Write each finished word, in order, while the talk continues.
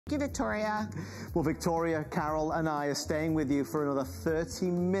Thank you, Victoria. Well, Victoria, Carol and I are staying with you for another 30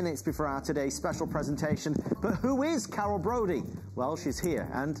 minutes before our today's special presentation. But who is Carol Brodie? Well, she's here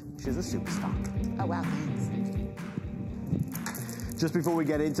and she's a superstar. Oh, wow, thanks. Just before we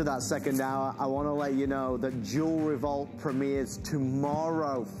get into that second hour, I want to let you know that Jewel Revolt premieres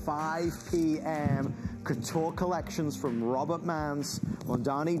tomorrow, 5 p.m. Couture collections from Robert Mans,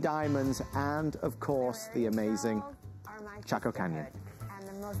 Mondani Diamonds, and, of course, the amazing Chaco Canyon.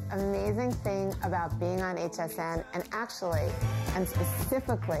 Most amazing thing about being on HSN and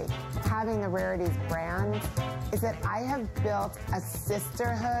specifically having the Rarities brand is that I have built a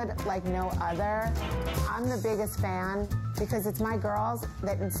sisterhood like no other. I'm the biggest fan because it's my girls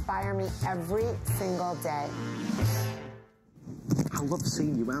that inspire me every single day. I love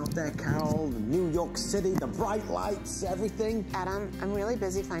seeing you out there, Carol, New York City, the bright lights, everything. Adam, I'm really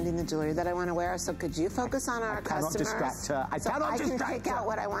busy finding the jewelry that I want to wear, so could you focus on our customers? I cannot distract her. I can pick out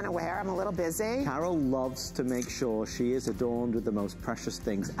what I want to wear. I'm a little busy. Carol loves to make sure she is adorned with the most precious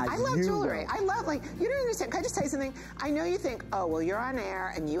things. I love jewelry. I love, like, you don't understand. Can I just tell you something? I know you think, oh, well, you're on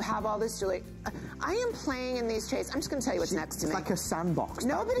air and you have all this jewelry. I am playing in these trays. I'm just going to tell you what's next to me. It's like a sandbox.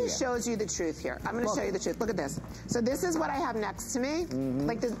 Nobody shows you the truth here. I'm going to show you the truth. Look at this. So this is what I have next to me,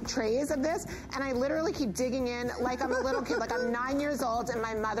 like the trays of this, and I literally keep digging in like I'm a little kid, like I'm 9 years old, and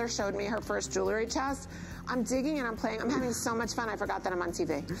my mother showed me her first jewelry chest. I'm digging and I'm playing. I'm having so much fun. I forgot that I'm on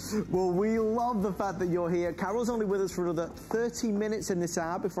TV. Well, we love the fact that you're here. Carol's only with us for another 30 minutes in this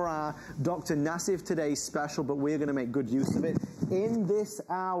hour before our Dr. Nassif Today's special, but we're going to make good use of it. In this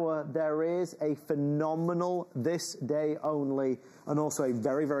hour, there is a phenomenal this day only and also a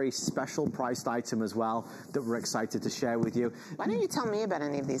very, very special priced item as well that we're excited to share with you. Why don't you tell me about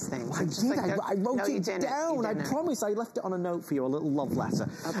any of these things? Well, I did. Like I wrote it down. I promise. I left it on a note for you, a little love letter.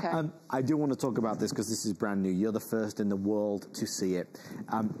 Okay. I do want to talk about this because this is brand new. You're the first in the world to see it.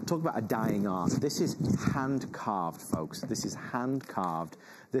 Talk about a dying art. This is hand-carved, folks. This is hand-carved.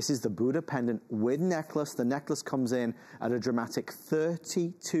 This is the Buddha pendant with necklace. The necklace comes in at a dramatic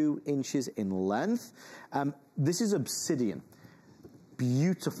 32 inches in length. This is obsidian.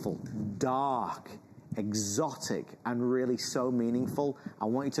 Beautiful, dark, exotic, and really so meaningful. I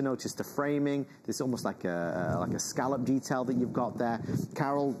want you to notice the framing. There's almost like a scallop detail that you've got there.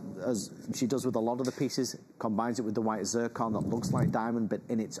 Carol, as she does with a lot of the pieces, combines it with the white zircon that looks like diamond, but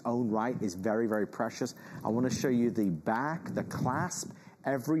in its own right is very, very precious. I want to show you the back, the clasp.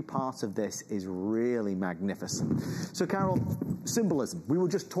 Every part of this is really magnificent. So, Carol, symbolism. We were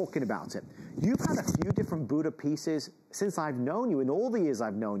just talking about it. You've had a few different Buddha pieces since I've known you. In all the years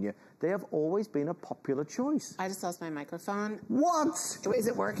I've known you, they have always been a popular choice. I just lost my microphone. What? Is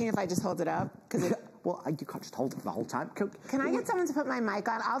it working if I just hold it up? Well, you can't just hold it the whole time. Can I get someone to put my mic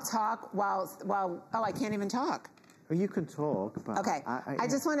on? I'll talk while oh, I can't even talk. Well, you can talk, but... Okay, I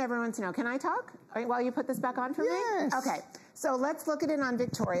just want everyone to know. Can I talk while you put this back on for me? Yes. Okay, so let's look at it on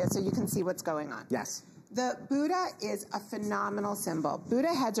Victoria so you can see what's going on. Yes. The Buddha is a phenomenal symbol.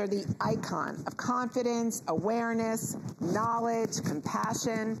 Buddha heads are the icon of confidence, awareness, knowledge,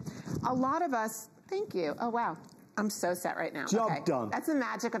 compassion. A lot of us, thank you. Oh, wow. I'm so set right now. Job done. That's the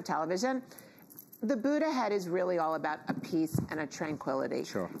magic of television. The Buddha head is really all about a peace and a tranquility.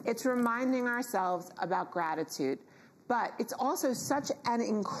 Sure. It's reminding ourselves about gratitude, but it's also such an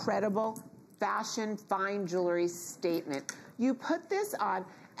incredible fashion, fine jewelry statement. You put this on,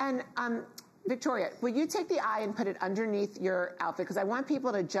 and Victoria, will you take the eye and put it underneath your outfit? Because I want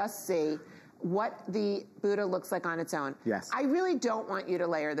people to just see what the Buddha looks like on its own. Yes. I really don't want you to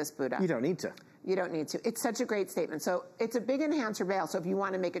layer this Buddha. You don't need to. You don't need to. It's such a great statement. So it's a big enhancer veil. So if you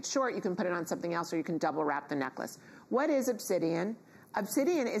want to make it short, you can put it on something else, or you can double wrap the necklace. What is obsidian?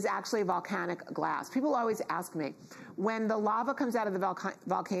 Obsidian is actually volcanic glass. People always ask me, when the lava comes out of the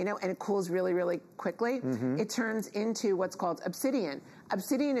volcano and it cools really, really quickly, it turns into what's called obsidian.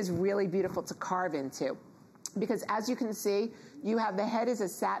 Obsidian is really beautiful to carve into because, as you can see, you have the head is a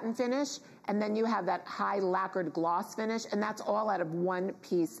satin finish, and then you have that high lacquered gloss finish, and that's all out of one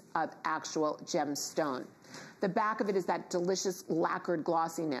piece of actual gemstone. The back of it is that delicious lacquered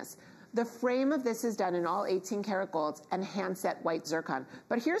glossiness. The frame of this is done in all 18 karat golds and hand-set white zircon.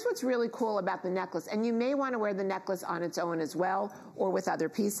 But here's what's really cool about the necklace, and you may want to wear the necklace on its own as well or with other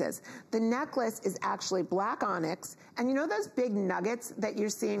pieces. The necklace is actually black onyx, and you know those big nuggets that you're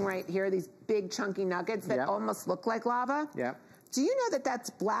seeing right here, these big chunky nuggets that almost look like lava? Yeah. Do you know that that's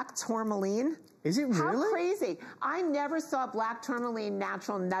black tourmaline? Is it really? How crazy. I never saw black tourmaline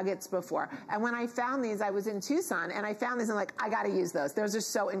natural nuggets before. And when I found these, I was in Tucson, and I found these, and I'm like, I got to use those. Those are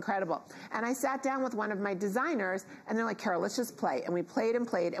so incredible. And I sat down with one of my designers, and they're like, Carol, let's just play. And we played,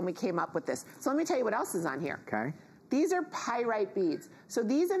 and we came up with this. So let me tell you what else is on here. Okay. These are pyrite beads. So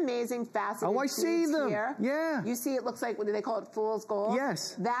these amazing faceted beads see them. Here, yeah. You see it looks like, what do they call it, fool's gold?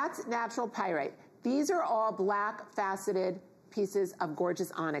 Yes. That's natural pyrite. These are all black faceted pieces of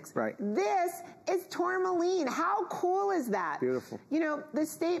gorgeous onyx. Right. This is tourmaline. How cool is that? Beautiful. You know, the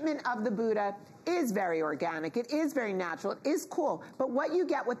statement of the Buddha is very organic. It is very natural. It is cool. But what you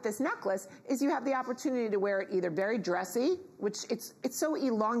get with this necklace is you have the opportunity to wear it either very dressy, which it's so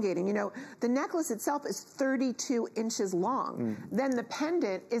elongating. You know, the necklace itself is 32 inches long. Then the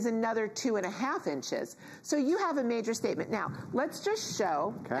pendant is another 2.5 inches. So you have a major statement. Now, let's just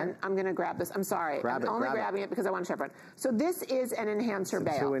show, and I'm going to grab this. I'm sorry. I'm only grabbing it because I want to show everyone. So this is an enhancer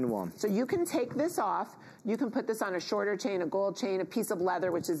bail. 2-in-1. So you can take this off. You can put this on a shorter chain, a gold chain, a piece of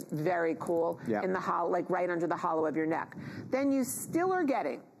leather, which is very cool, in the hollow, like right under the hollow of your neck. Then you still are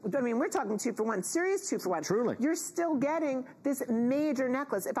getting, I mean, we're talking 2-for-1, serious 2-for-1. Truly. You're still getting this major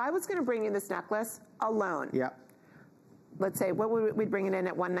necklace. If I was going to bring you this necklace alone, let's say, what would we bring it in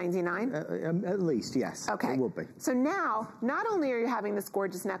at $199? At least, yes. Okay. It would be. So now, not only are you having this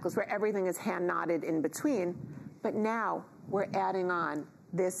gorgeous necklace where everything is hand knotted in between, but now we're adding on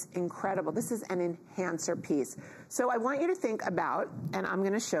this incredible, this is an enhancer piece. So I want you to think about, and I'm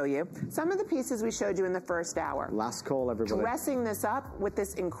going to show you, some of the pieces we showed you in the first hour. Last call, everybody. Dressing this up with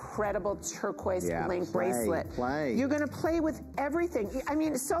this incredible turquoise link bracelet. You're going to play with everything. I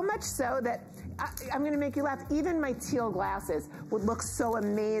mean, so much so that I'm going to make you laugh. Even my teal glasses would look so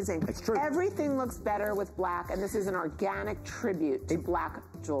amazing. It's true. Everything looks better with black, and this is an organic tribute to black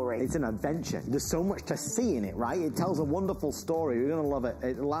jewelry. It's an adventure. There's so much to see in it, right? It tells a wonderful story. You're going to love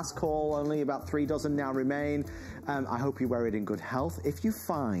it. Last call, only about 3 dozen now remain. I hope you wear it in good health. If you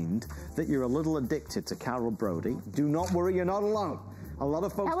find that you're a little addicted to Carol Brodie, do not worry, you're not alone. A lot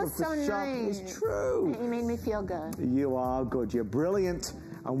of folks that was so shop. Nice. It's true. You made me feel good. You are good. You're brilliant.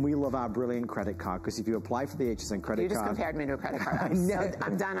 And we love our brilliant credit card, because if you apply for the HSN credit card... You just compared me to a credit card.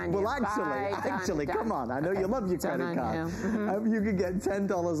 I'm done on you. Well, actually, come on. I know you love your credit card. You can get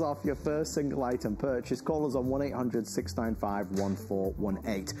 $10 off your first single item purchase. Call us on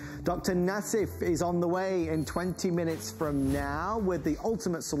 1-800-695-1418. Dr. Nassif is on the way in 20 minutes from now with the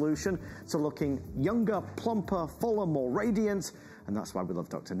ultimate solution to looking younger, plumper, fuller, more radiant. And that's why we love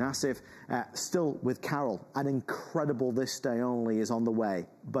Dr. Nassif. Still with Carol, an incredible This Day Only is on the way.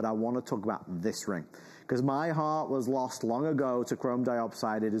 But I want to talk about this ring, because my heart was lost long ago to chrome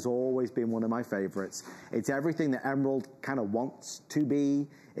diopside. It has always been one of my favorites. It's everything that emerald kind of wants to be.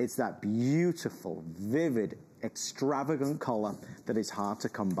 It's that beautiful, vivid, extravagant color that is hard to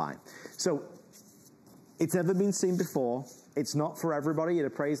come by. So it's never been seen before. It's not for everybody. It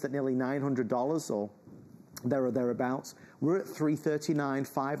appraised at nearly $900 or there or thereabouts. We're at $339,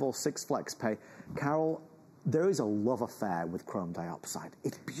 5 or 6 flex pay. Carol, there is a love affair with chrome diopside.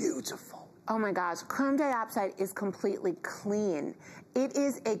 It's beautiful. Oh my gosh, chrome diopside is completely clean. It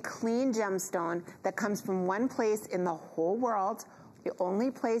is a clean gemstone that comes from one place in the whole world. The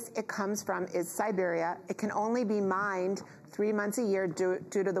only place it comes from is Siberia. It can only be mined 3 months a year due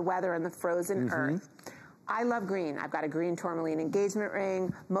to the weather and the frozen earth. I love green. I've got a green tourmaline engagement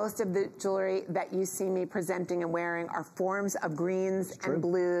ring. Most of the jewelry that you see me presenting and wearing are forms of greens and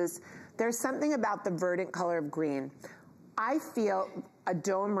blues. There's something about the verdant color of green. I feel a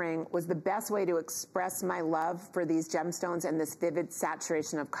dome ring was the best way to express my love for these gemstones and this vivid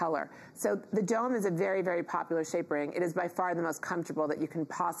saturation of color. So the dome is a very, very popular shape ring. It is by far the most comfortable that you can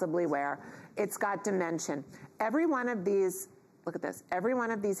possibly wear. It's got dimension. Every one of these, look at this, every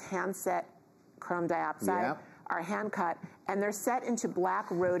one of these hand set chrome diopside are hand cut, and they're set into black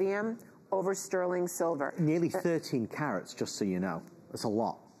rhodium over sterling silver. Nearly 13 carats, just so you know. That's a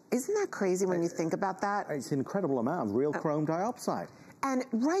lot. Isn't that crazy when you think about that? It's an incredible amount of real chrome diopside. And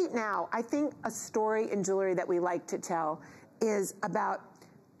right now, I think a story in jewelry that we like to tell is about,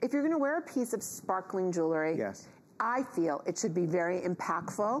 if you're going to wear a piece of sparkling jewelry, I feel it should be very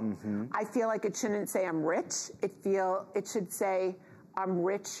impactful. I feel like it shouldn't say I'm rich. It should say I'm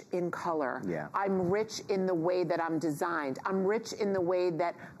rich in color. I'm rich in the way that I'm designed. I'm rich in the way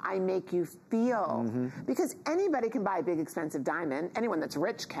that I make you feel. Because anybody can buy a big expensive diamond. Anyone that's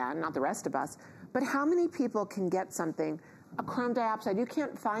rich can, not the rest of us. But how many people can get something, a chrome diopside? You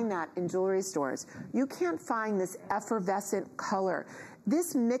can't find that in jewelry stores. You can't find this effervescent color.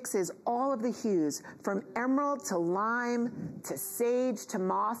 This mixes all of the hues from emerald to lime to sage to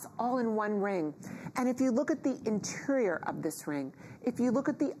moss all in one ring. And if you look at the interior of this ring, if you look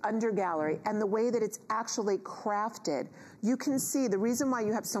at the undergallery and the way that it's actually crafted, you can see the reason why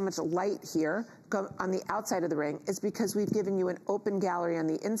you have so much light here on the outside of the ring is because we've given you an open gallery on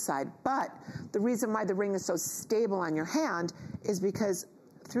the inside. But the reason why the ring is so stable on your hand is because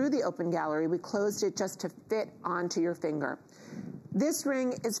through the open gallery. We closed it just to fit onto your finger. This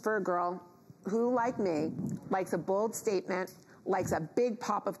ring is for a girl who, like me, likes a bold statement, likes a big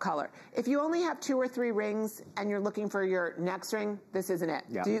pop of color. If you only have 2 or 3 rings and you're looking for your next ring, this isn't it.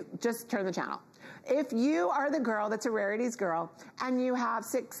 Yeah. Just turn the channel. If you are the girl that's a Rarities girl and you have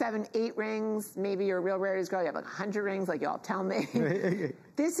 6, 7, 8 rings, maybe you're a real Rarities girl, you have like 100 rings, like y'all tell me.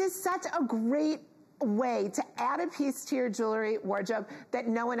 This is such a great way to add a piece to your jewelry wardrobe that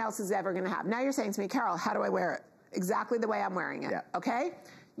no one else is ever going to have. Now you're saying to me, Carol, how do I wear it? Exactly the way I'm wearing it, okay?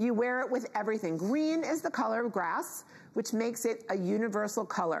 You wear it with everything. Green is the color of grass, which makes it a universal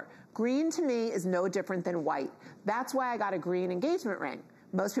color. Green to me is no different than white. That's why I got a green engagement ring.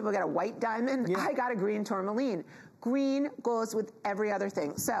 Most people get a white diamond. Yeah. I got a green tourmaline. Green goes with every other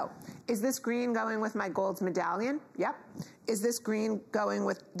thing. So, is this green going with my gold medallion? Yep. Is this green going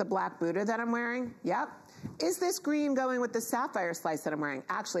with the black Buddha that I'm wearing? Yep. Is this green going with the sapphire slice that I'm wearing?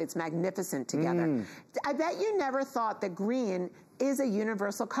 Actually, it's magnificent together. I bet you never thought that green is a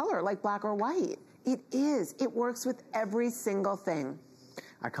universal color like black or white. It is. It works with every single thing.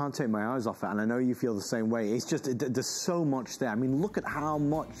 I can't take my eyes off it, and I know you feel the same way. It's just, there's so much there. I mean, look at how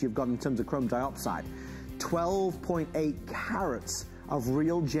much you've got in terms of chrome dioxide. 12.8 carats of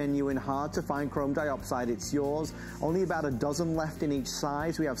real, genuine, hard-to-find chrome dioxide. It's yours. Only about a dozen left in each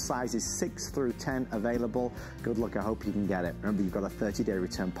size. We have sizes 6 through 10 available. Good luck. I hope you can get it. Remember, you've got a 30-day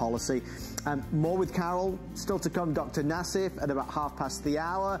return policy. More with Carol. Still to come, Dr. Nassif at about 1/2 the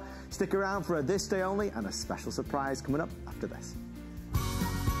hour. Stick around for a This Day Only and a special surprise coming up after this.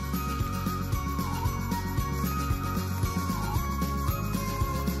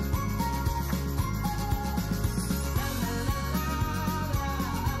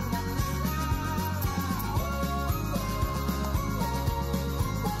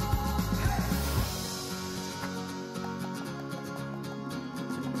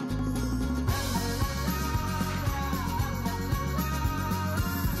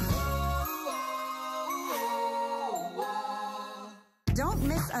 Don't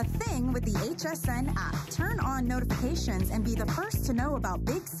miss a thing with the HSN app. Turn on notifications and be the first to know about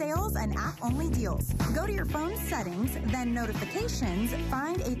big sales and app-only deals. Go to your phone settings, then notifications,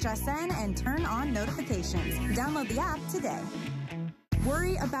 find HSN, and turn on notifications. Download the app today.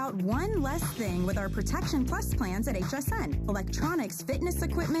 Worry about one less thing with our Protection Plus plans at HSN. Electronics, fitness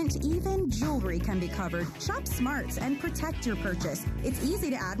equipment, even jewelry can be covered. Shop smart and protect your purchase. It's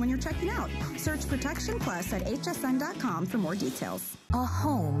easy to add when you're checking out. Search Protection Plus at hsn.com for more details. A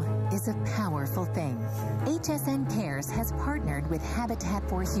home is a powerful thing. HSN Cares has partnered with Habitat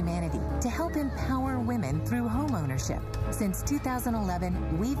for Humanity to help empower women through home ownership. Since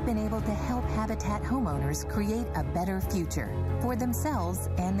 2011, we've been able to help Habitat homeowners create a better future for themselves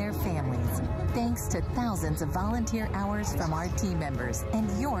and their families. Thanks to thousands of volunteer hours from our team members and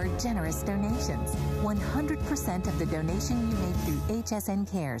your generous donations. 100% of the donation you make through HSN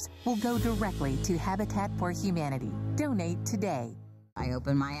Cares will go directly to Habitat for Humanity. Donate today. I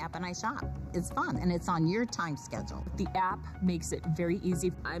open my app and I shop. It's fun, and it's on your time schedule. The app makes it very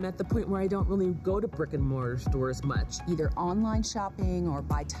easy. I'm at the point where I don't really go to brick and mortar stores much. Either online shopping or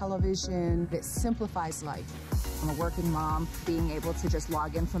by television. It simplifies life. I'm a working mom. Being able to just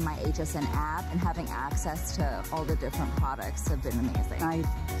log in from my HSN app and having access to all the different products have been amazing. I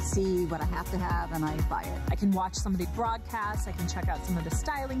see what I have to have and I buy it. I can watch some of the broadcasts, I can check out some of the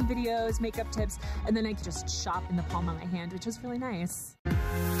styling videos, makeup tips, and then I can just shop in the palm of my hand, which is really nice.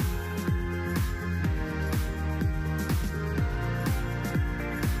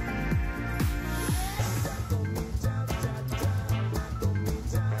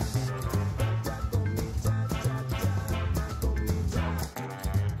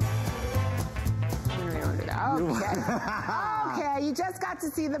 Okay, you just got to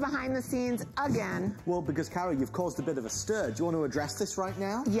see the behind the scenes again. Well, because, Carol, you've caused a bit of a stir. Do you want to address this right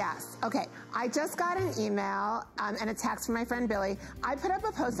now? Yes. Okay. I just got an email and a text from my friend Billy. I put up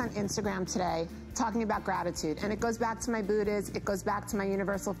a post on Instagram today talking about gratitude, and it goes back to my Buddhas. It goes back to my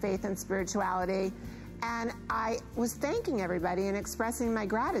universal faith and spirituality. And I was thanking everybody and expressing my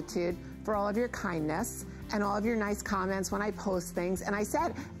gratitude for all of your kindness and all of your nice comments when I post things. And I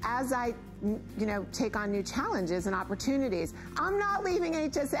said, as I take on new challenges and opportunities, I'm not leaving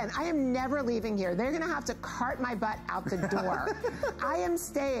HSN. I am never leaving here. They're going to have to cart my butt out the door. I am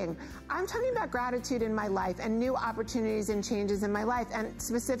staying. I'm talking about gratitude in my life and new opportunities and changes in my life. And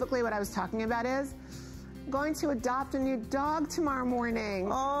specifically what I was talking about is going to adopt a new dog tomorrow morning.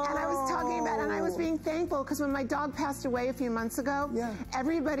 Oh. And I was talking about it, and I was being thankful because when my dog passed away a few months ago,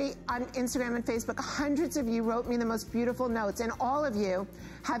 everybody on Instagram and Facebook, hundreds of you wrote me the most beautiful notes, and all of you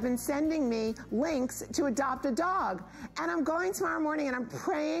have been sending me links to adopt a dog. And I'm going tomorrow morning, and I'm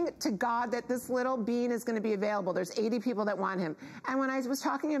praying to God that this little bean is going to be available. There's 80 people that want him. And when I was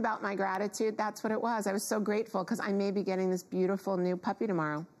talking about my gratitude, that's what it was. I was so grateful because I may be getting this beautiful new puppy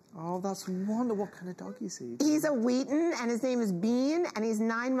tomorrow. Oh, that's wonderful. What kind of dog is he? He's a Wheaton, and his name is Bean, and he's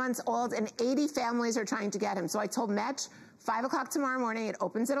 9 months old, and 80 families are trying to get him. So I told Metch, 5 o'clock tomorrow morning, it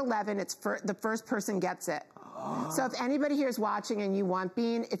opens at 11, it's the first person gets it. So if anybody here is watching and you want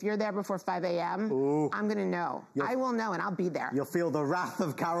Bean, if you're there before 5 a.m., I'm going to know. I will know, and I'll be there. You'll feel the wrath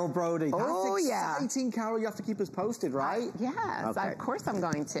of Carol Brodie. Oh, That's exciting, Carol. You have to keep us posted, right? Yes, of course I'm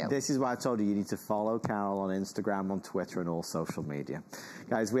going to. This is why I told you you need to follow Carol on Instagram, on Twitter, and all social media.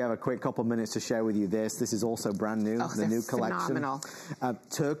 Guys, we have a quick couple minutes to share with you this. This is also brand new, the new collection. Phenomenal.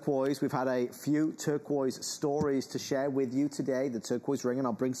 Turquoise. We've had a few turquoise stories to share with you today. The turquoise ring, and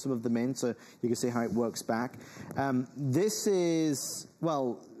I'll bring some of them in so you can see how it works back. This is,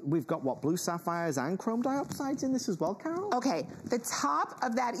 well, we've got what, blue sapphires and chrome dioxides in this as well, Carol? Okay, the top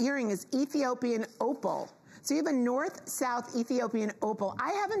of that earring is Ethiopian opal. So you have a north-south Ethiopian opal.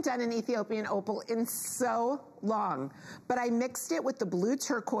 I haven't done an Ethiopian opal in so long, but I mixed it with the blue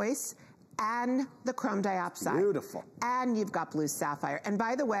turquoise and the chrome dioxide. Beautiful. And you've got blue sapphire. And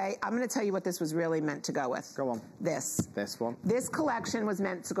by the way, I'm going to tell you what this was really meant to go with. Go on. This one. This collection was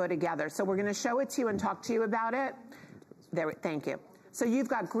meant to go together. So we're going to show it to you and talk to you about it. There, thank you. So you've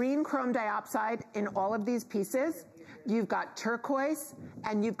got green chrome dioxide in all of these pieces. You've got turquoise,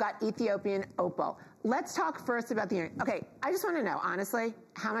 and you've got Ethiopian opal. Let's talk first about the earring. Okay, I just want to know, honestly,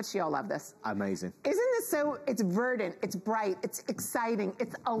 how much do y'all love this? Amazing. Isn't this so, it's verdant, it's bright, it's exciting,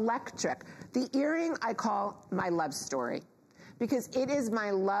 it's electric. The earring I call my love story, because it is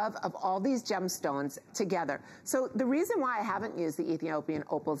my love of all these gemstones together. So the reason why I haven't used the Ethiopian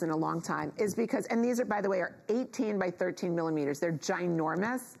opals in a long time is because, and these are, by the way, are 18 by 13 millimeters. They're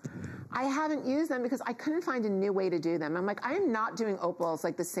ginormous. I haven't used them because I couldn't find a new way to do them. I'm like, I am not doing opals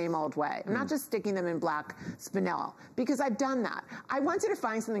like the same old way. I'm not just sticking them in black spinel because I've done that. I wanted to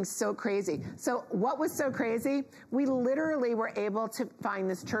find something so crazy. So what was so crazy? We literally were able to find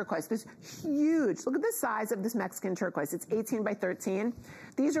this turquoise, this huge, look at the size of this Mexican turquoise. It's 18 by 13.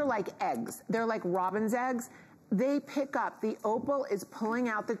 These are like eggs. They're like robin's eggs. They pick up, the opal is pulling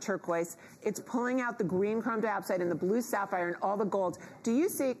out the turquoise, it's pulling out the green chrome dioxide and the blue sapphire and all the golds. Do you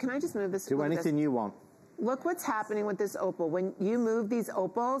see, can I just move this? Do anything you want. Look what's happening with this opal. When you move these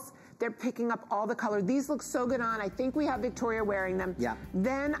opals, they're picking up all the color. These look so good on. I think we have Victoria wearing them. Yeah.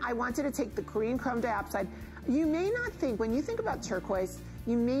 Then I wanted to take the green chrome dioxide. You may not think, when you think about turquoise,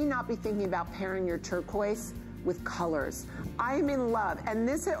 you may not be thinking about pairing your turquoise with colors. I'm in love, and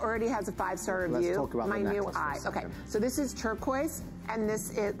this already has a 5-star review. Let's talk about my new eye. Okay, so this is turquoise, and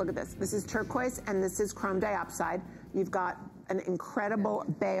this is, look at this. This is turquoise, and this is chrome dioxide. You've got an incredible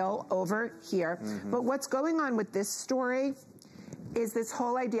bail over here. But what's going on with this story is this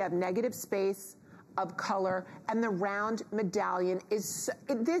whole idea of negative space, of color, and the round medallion is,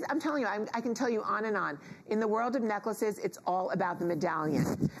 I'm telling you, I can tell you on and on. In the world of necklaces, it's all about the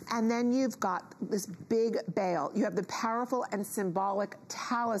medallion. And then you've got this big bail. You have the powerful and symbolic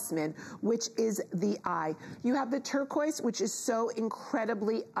talisman, which is the eye. You have the turquoise, which is so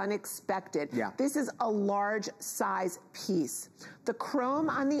incredibly unexpected. Yeah. This is a large size piece. The chrome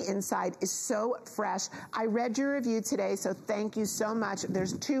on the inside is so fresh. I read your review today, so thank you so much.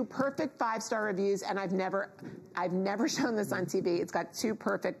 There's 2 perfect 5-star reviews, and I've never shown this on TV. It's got 2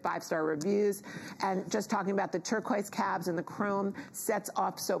 perfect 5-star reviews, and just talking about the turquoise cabs and the chrome sets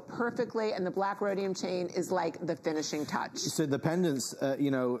off so perfectly, and the black rhodium chain is like the finishing touch. So the pendants,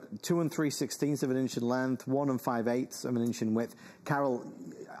 2 3/16 of an inch in length, 1 5/8 of an inch in width. Carol,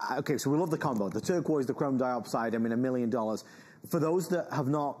 okay, so we love the combo. The turquoise, the chrome dioxide, I mean, $1 million. For those that have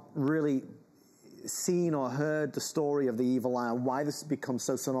not really seen or heard the story of the evil eye and why this has become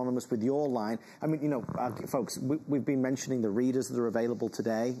so synonymous with your line, I mean, folks, we've been mentioning the readers that are available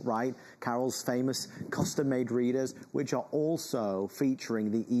today, right? Carol's famous custom-made readers, which are also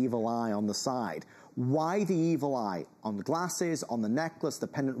featuring the evil eye on the side. Why the evil eye? On the glasses, on the necklace, the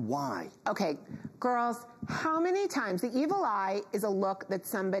pendant, why? Okay, girls, how many times, the evil eye is a look that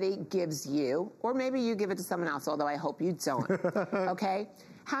somebody gives you, or maybe you give it to someone else, although I hope you don't, okay?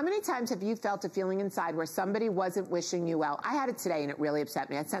 How many times have you felt a feeling inside where somebody wasn't wishing you well? I had it today, and it really upset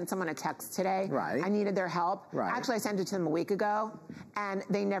me. I sent someone a text today. Right. I needed their help. Right. Actually, I sent it to them a week ago, and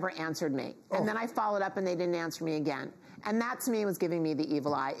they never answered me. And then I followed up, and they didn't answer me again. And that, to me, was giving me the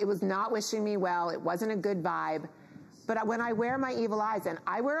evil eye. It was not wishing me well. It wasn't a good vibe. But when I wear my evil eyes, and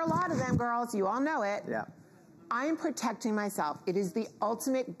I wear a lot of them, girls, you all know it. Yeah. I am protecting myself. It is the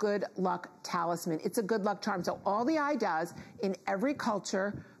ultimate good luck talisman. It's a good luck charm. So all the eye does in every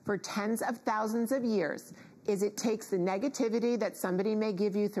culture for tens of thousands of years is it takes the negativity that somebody may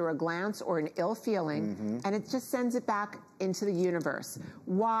give you through a glance or an ill feeling, and it just sends it back into the universe.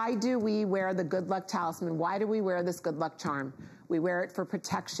 Why do we wear the good luck talisman? Why do we wear this good luck charm? We wear it for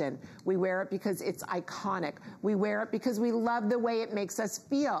protection. We wear it because it's iconic. We wear it because we love the way it makes us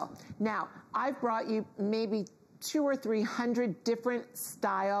feel. Now, I've brought you maybe 200 or 300 different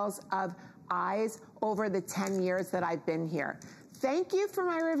styles of eyes over the 10 years that I've been here. Thank you for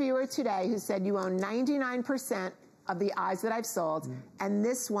my reviewer today who said you own 99% of the eyes that I've sold, and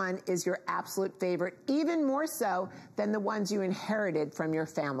this one is your absolute favorite, even more so than the ones you inherited from your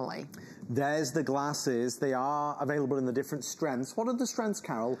family. There's the glasses. They are available in the different strengths. What are the strengths,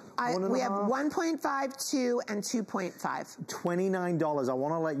 Carol? We have 1.5, 2, and 2.5. $29. I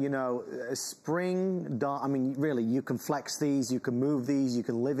want to let you know, spring, dark, I mean, really, you can flex these, you can move these, you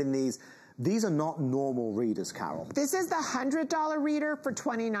can live in these. These are not normal readers, Carol. This is the $100 reader for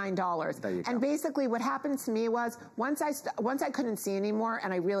 $29. There you go. And basically what happened to me was once I couldn't see anymore,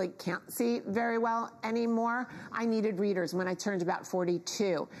 and I really can't see very well anymore, I needed readers when I turned about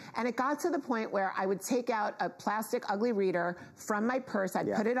 42. And it got to the point where I would take out a plastic ugly reader from my purse,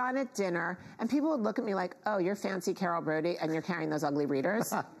 I'd put it on at dinner, and people would look at me like, oh, you're fancy Carol Brodie, and you're carrying those ugly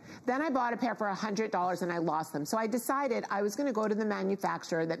readers. Then I bought a pair for $100 and I lost them. So I decided I was going to go to the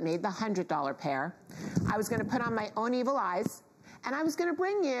manufacturer that made the $100 pair. I was going to put on my own evil eyes, and I was going to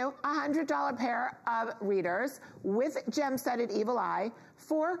bring you a $100 pair of readers with gem-studded evil eye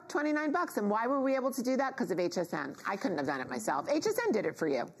for $29. And why were we able to do that? Because of HSN. I couldn't have done it myself. HSN did it for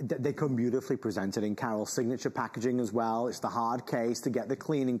you. They come beautifully presented in Carol's signature packaging as well. It's the hard case to get the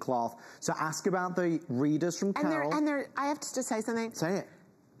cleaning cloth. So ask about the readers from Carol. And I have to just say something. Say it.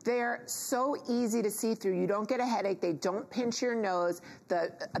 They're so easy to see through. You don't get a headache. They don't pinch your nose.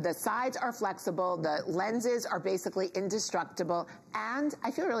 The sides are flexible. The lenses are basically indestructible. And I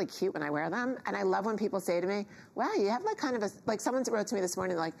feel really cute when I wear them. And I love when people say to me, wow, you have like kind of like someone wrote to me this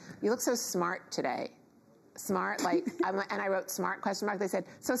morning, like, you look so smart today. Smart, like, and I wrote smart question mark. They said,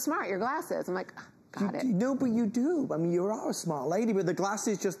 so smart, your glasses. I'm like, got it. No, but you do. I mean, you are a smart lady, but the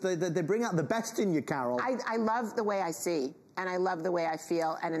glasses just, they bring out the best in you, Carol. I love the way I see. And I love the way I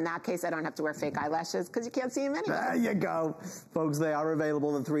feel. And in that case, I don't have to wear fake eyelashes because you can't see them anyway. There you go. Folks, they are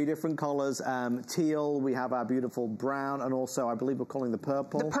available in 3 different colors. Teal, we have our beautiful brown, and also, I believe we're calling the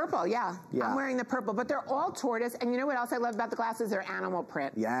purple. The purple, yeah. I'm wearing the purple. But they're all tortoise. And you know what else I love about the glasses? They're animal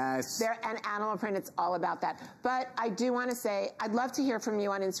print. Yes. They're an animal print. It's all about that. But I do want to say, I'd love to hear from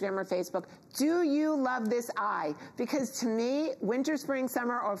you on Instagram or Facebook. Do you love this eye? Because to me, winter, spring,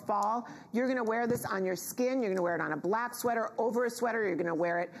 summer, or fall, you're going to wear this on your skin. You're going to wear it on a black sweater, over a sweater. You're going to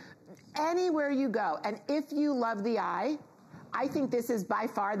wear it anywhere you go. And if you love the eye, I think this is by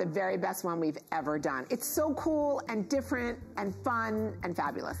far the very best one we've ever done. It's so cool and different and fun and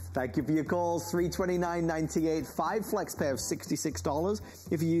fabulous. Thank you for your calls. $329.98, 5 flex pair of $66.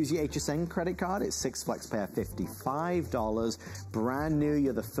 If you use your HSN credit card, it's 6 flex pair, $55. Brand new.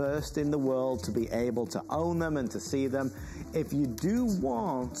 You're the first in the world to be able to own them and to see them. If you do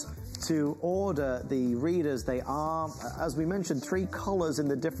want to order the readers, they are, as we mentioned, 3 colors in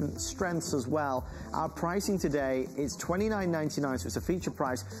the different strengths as well. Our pricing today is $29.99, so it's a feature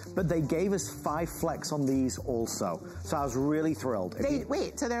price, but they gave us 5 flex on these also. So I was really thrilled.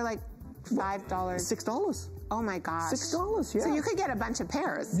 Wait, so they're like $5? $6. Oh my gosh. $6, yeah. So you could get a bunch of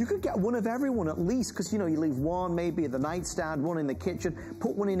pairs. You could get one of everyone at least, because, you know, you leave one maybe at the nightstand, one in the kitchen,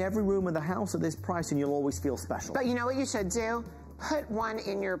 put one in every room of the house at this price, and you'll always feel special. But you know what you should do? Put one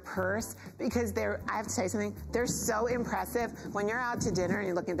in your purse, because I have to say something, they're so impressive. When you're out to dinner and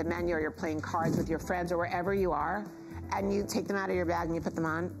you're looking at the menu, or you're playing cards with your friends or wherever you are, and you take them out of your bag and you put them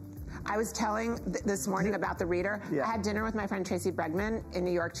on. I was telling this morning about the reader. Yeah. I had dinner with my friend Tracy Bregman in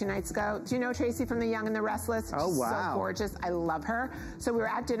New York 2 nights ago. Do you know Tracy from The Young and the Restless? Oh, wow. She's so gorgeous. I love her. So we were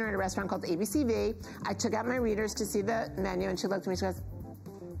at dinner at a restaurant called ABCV. I took out my readers to see the menu, and she looked at me, she goes,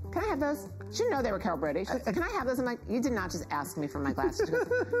 can I have those? She didn't know they were Carol Brodie. She goes, can I have those? I'm like, you did not just ask me for my glasses. She goes,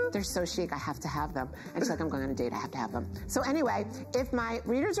 they're so chic, I have to have them. And she's like, I'm going on a date, I have to have them. So anyway, if my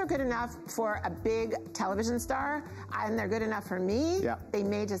readers are good enough for a big television star, and they're good enough for me, they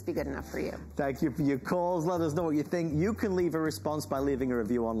may just be good enough for you. Thank you for your calls. Let us know what you think. You can leave a response by leaving a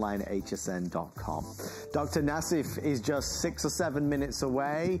review online at hsn.com. Dr. Nassif is just 6 or 7 minutes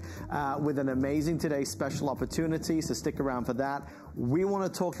away with an amazing today's special opportunity, so stick around for that. We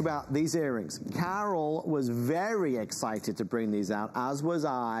want to talk about these earrings. Carol was very excited to bring these out, as was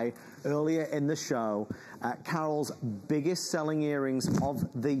I earlier in the show. Carol's biggest selling earrings of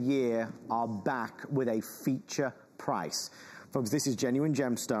the year are back with a feature price. Folks, this is genuine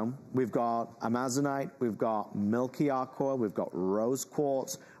gemstone. We've got amazonite, we've got milky aqua, we've got rose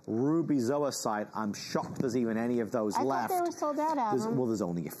quartz, ruby zoisite. I'm shocked there's even any of those left. I thought they were sold out, Adam. Well, there's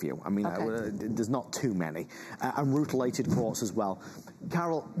only a few. I mean, there's not too many. And rutilated quartz as well.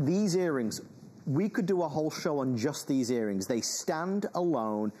 Carol, these earrings, we could do a whole show on just these earrings. They stand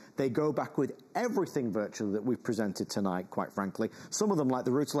alone. They go back with everything virtually that we've presented tonight, quite frankly. Some of them, like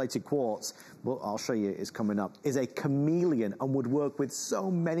the rutilated quartz, well, I'll show you, is coming up, is a chameleon and would work with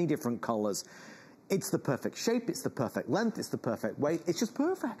so many different colors. It's the perfect shape, it's the perfect length, it's the perfect weight. It's just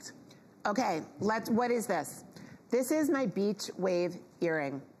perfect. Okay, what is this? This is my beach wave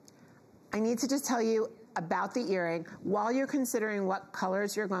earring. I need to just tell you about the earring. While you're considering what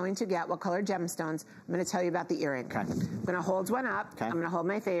colors you're going to get, what color gemstones, I'm going to tell you about the earring. Okay. I'm going to hold one up. Okay. I'm going to hold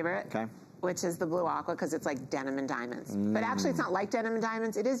my favorite, which is the blue aqua, because it's like denim and diamonds. But actually, it's not like denim and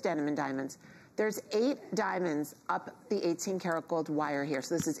diamonds. It is denim and diamonds. There's 8 diamonds up the 18 karat gold wire here.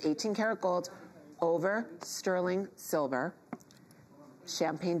 So this is 18 karat gold over sterling silver,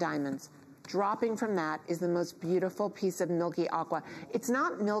 champagne diamonds. Dropping from that is the most beautiful piece of milky aqua. It's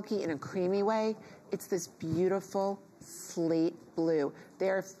not milky in a creamy way. It's this beautiful slate blue.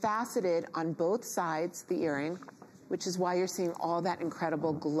 They're faceted on both sides, the earring, which is why you're seeing all that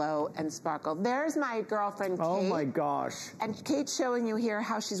incredible glow and sparkle. There's my girlfriend, Kate. Oh, my gosh. And Kate's showing you here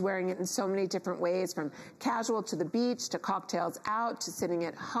how she's wearing it in so many different ways, from casual to the beach, to cocktails out, to sitting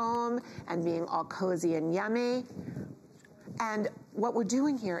at home and being all cozy and yummy. And what we're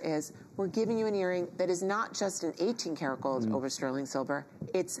doing here is we're giving you an earring that is not just an 18 karat gold over sterling silver.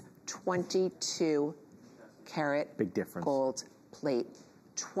 It's 22 karat big difference gold plate.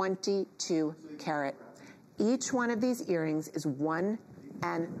 22 karat. Each one of these earrings is 1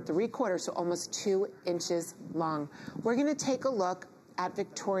 3/4, so almost 2 inches long. We're going to take a look at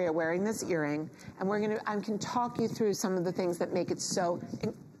Victoria wearing this earring, and I can talk you through some of the things that make it so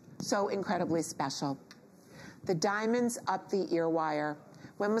incredibly special. The diamonds up the ear wire.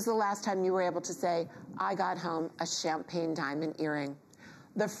 When was the last time you were able to say, I got home a champagne diamond earring?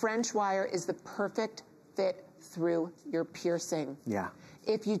 The French wire is the perfect fit through your piercing. Yeah.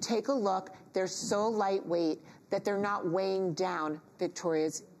 If you take a look, they're so lightweight that they're not weighing down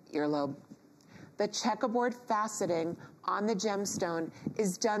Victoria's earlobe. The checkerboard faceting on the gemstone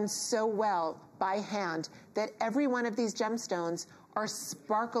is done so well by hand that every one of these gemstones are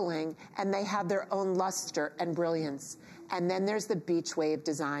sparkling, and they have their own luster and brilliance. And then there's the beach wave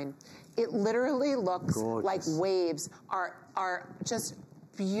design. It literally looks like waves are just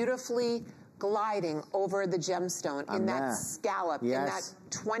beautifully gliding over the gemstone in that scallop, in that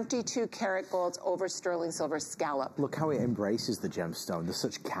 22 karat gold over sterling silver scallop. Look how it embraces the gemstone. There's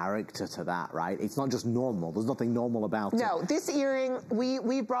such character to that, right? It's not just normal. There's nothing normal about it. No, this earring,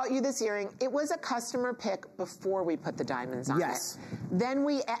 we brought you this earring. It was a customer pick before we put the diamonds on it. Then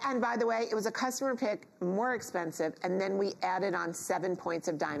and by the way, it was a customer pick, more expensive, and then we added on 7 points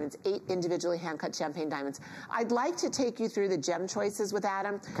of diamonds, 8 individually hand-cut champagne diamonds. I'd like to take you through the gem choices with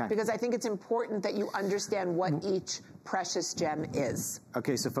Adam, because I think it's important that you understand what each precious gem is.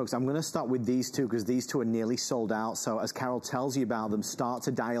 Okay, so folks, I'm going to start with these two because these two are nearly sold out. So as Carol tells you about them, start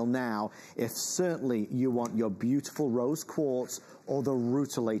to dial now if certainly you want your beautiful rose quartz or the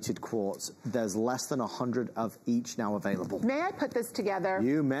rutilated quartz. There's less than 100 of each now available. May I put this together?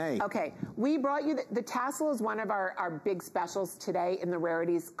 You may. Okay, we brought you, the tassel is one of our big specials today in the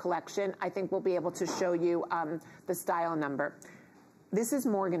Rarities collection. I think we'll be able to show you the style number. This is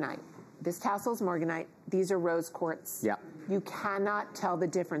morganite. This tassel is morganite. These are rose quartz. Yeah. You cannot tell the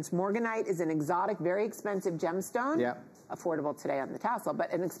difference. Morganite is an exotic, very expensive gemstone. Yeah. Affordable today on the tassel,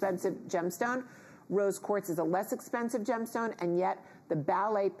 but an expensive gemstone. Rose quartz is a less expensive gemstone, and yet the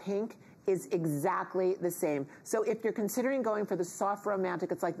ballet pink is exactly the same. So if you're considering going for the soft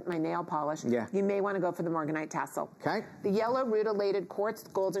romantic, it's like my nail polish, you may want to go for the morganite tassel. Okay. The yellow rutilated quartz,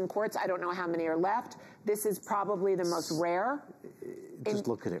 golden quartz, I don't know how many are left. This is probably the most rare. Just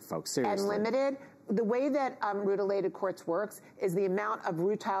look at it, folks, seriously. And limited. the way that rutilated quartz works is the amount of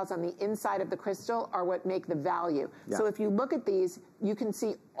rutiles on the inside of the crystal are what make the value. Yeah. So if you look at these, you can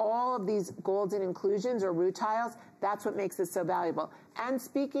see all of these golden inclusions or rutiles. That's what makes this so valuable. And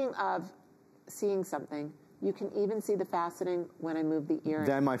speaking of seeing something, you can even see the faceting when I move the earring.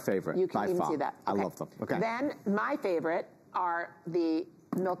 They're my favorite, you can by even far. see that. I love them. Okay. Then my favorite are the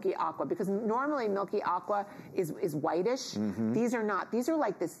milky aqua, because normally milky aqua is whitish. These are not. These are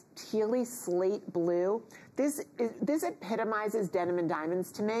like this tealy slate blue. This epitomizes denim and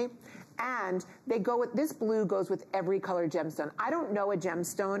diamonds to me. And they go with, this blue goes with every color gemstone. I don't know a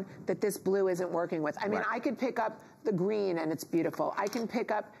gemstone that this blue isn't working with. I mean, I could pick up the green and it's beautiful. I can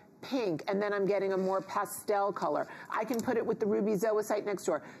pick up pink, and then I'm getting a more pastel color. I can put it with the ruby zoisite next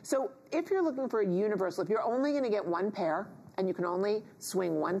door. So if you're looking for a universal, if you're only going to get one pair, and you can only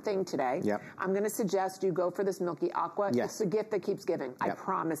swing one thing today, I'm going to suggest you go for this milky aqua. Yes. It's the gift that keeps giving. I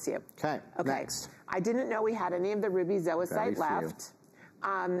promise you. Okay. Next. I didn't know we had any of the ruby zoisite left.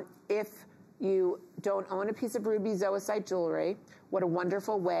 If you don't own a piece of ruby zoisite jewelry, what a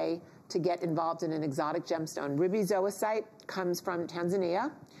wonderful way to get involved in an exotic gemstone. Ruby zoisite comes from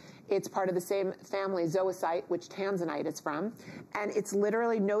Tanzania. It's part of the same family, zoisite, which tanzanite is from. And it's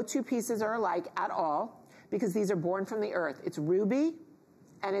literally no two pieces are alike at all, because these are born from the earth. It's ruby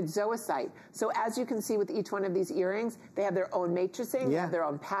and it's zoisite. So as you can see with each one of these earrings, they have their own matricing, they have their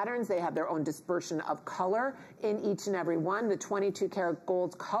own patterns, they have their own dispersion of color in each and every one. The 22 karat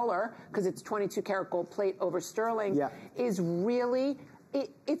gold color, because it's 22 karat gold plate over sterling, is really,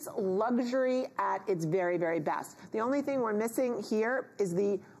 it's luxury at its very, very best. The only thing we're missing here is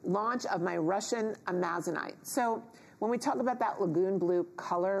the launch of my Russian amazonite. So when we talk about that lagoon blue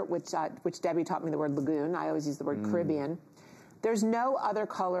color, which Debbie taught me the word lagoon, I always use the word Caribbean, there's no other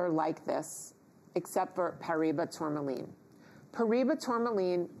color like this except for Paraiba tourmaline. Paraiba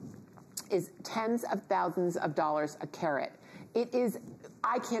tourmaline is tens of thousands of dollars a carat. It is,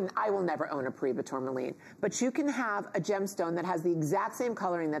 I will never own a Paraiba tourmaline, but you can have a gemstone that has the exact same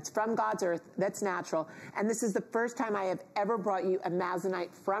coloring that's from God's earth, that's natural, and this is the first time I have ever brought you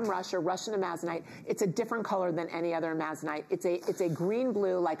amazonite from Russia, Russian amazonite. It's a different color than any other amazonite. It's a green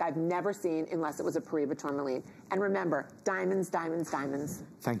blue like I've never seen unless it was a Paraiba tourmaline. And remember, diamonds, diamonds, diamonds.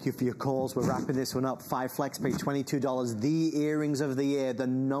 Thank you for your calls. We're wrapping this one up. 5 flex pay, $22. The earrings of the year, the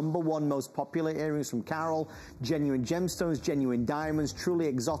 #1 most popular earrings from Carol. Genuine gemstones, genuine diamonds, truly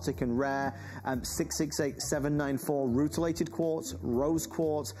exotic and rare. 668-794 rutilated quartz, rose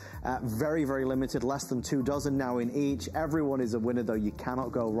quartz, very, very limited, less than 2 dozen now in each. Everyone is a winner, though. You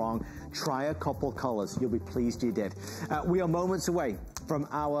cannot go wrong. Try a couple colors. You'll be pleased you did. We are moments away from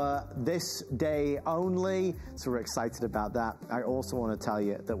our This Day Only, so we're excited about that. I also want to tell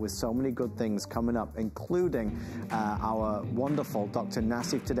you that with so many good things coming up, including our wonderful Dr.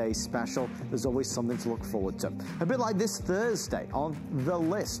 Nassif Today's special, there's always something to look forward to. A bit like this Thursday on The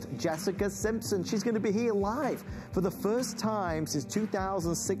List, Jessica Simpson. She's going to be here live for the first time since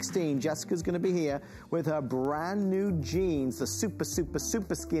 2016. Jessica's going to be here with her brand new jeans, the super, super,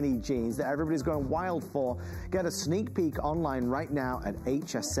 super skinny jeans that everybody's going wild for. Get a sneak peek online right now at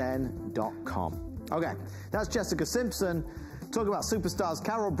hsn.com. Okay, that's Jessica Simpson. Talk about superstars,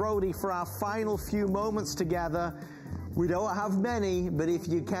 Carol Brodie, for our final few moments together. We don't have many, but if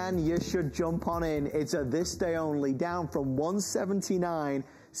you can, you should jump on in. It's a This Day Only, down from $179,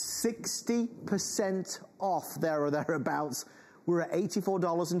 60% off there or thereabouts. We're at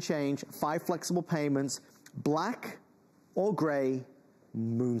 $84 and change, 5 flexible payments, black or gray,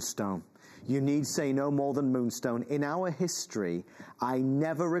 moonstone. You need say no more than moonstone. In our history, I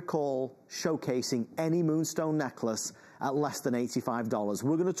never recall showcasing any moonstone necklace at less than $85.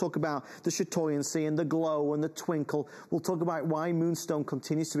 We're going to talk about the chatoyancy and the glow and the twinkle. We'll talk about why moonstone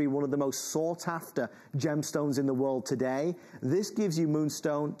continues to be one of the most sought after gemstones in the world today. This gives you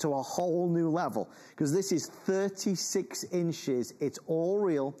moonstone to a whole new level, because this is 36 inches. It's all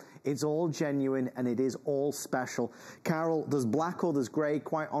real, it's all genuine, and it is all special. Carol, there's black or there's gray.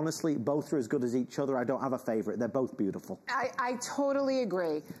 Quite honestly, both are as good as each other. I don't have a favorite. They're both beautiful. I totally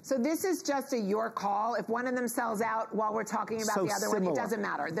agree. So this is just a your call. If one of them sells out while we're talking about the other one, it doesn't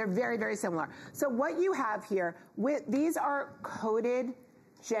matter. They're very, very similar. So what you have here, these are coated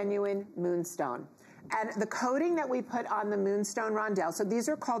genuine moonstone. And the coating that we put on the moonstone rondelle, so these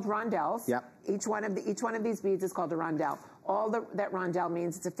are called rondelles. Yep. Each one of these beads is called a rondelle. That rondelle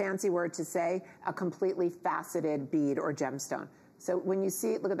means, it's a fancy word to say a completely faceted bead or gemstone. So when you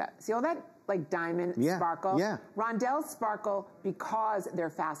see, look at that. See all that like diamond sparkle? Yeah. Rondelles sparkle because they're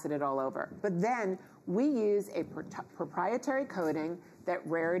faceted all over. But then we use a proprietary coating that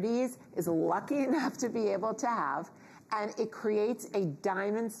Rarities is lucky enough to be able to have, and it creates a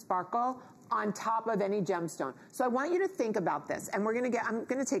diamond sparkle on top of any gemstone. So I want you to think about this, and I'm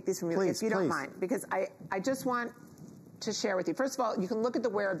gonna take these from you, if you don't mind, because I just want to share with you. First of all, you can look at the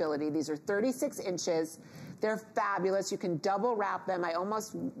wearability. These are 36 inches. They're fabulous. You can double wrap them. I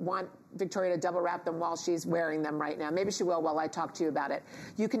almost want Victoria to double wrap them while she's wearing them right now. Maybe she will while I talk to you about it.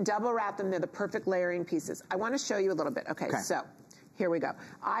 You can double wrap them. They're the perfect layering pieces. I want to show you a little bit. Okay. So here we go.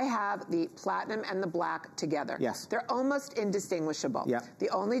 I have the platinum and the black together. Yes. They're almost indistinguishable. Yeah. The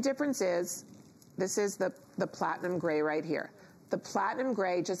only difference is this is the platinum gray right here. The platinum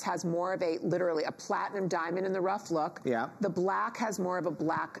gray just has more of literally a platinum diamond in the rough look. Yeah. The black has more of a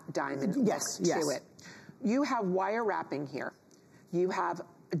black diamond look to it. You have wire wrapping here. You have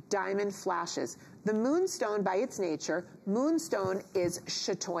diamond flashes. The moonstone, by its nature, moonstone is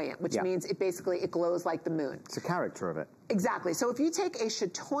chatoyant, which means it glows like the moon. It's a character of it. Exactly. So if you take a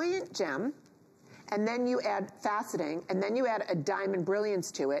chatoyant gem, and then you add faceting, and then you add a diamond brilliance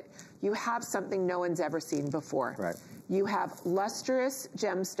to it, you have something no one's ever seen before. Right. You have lustrous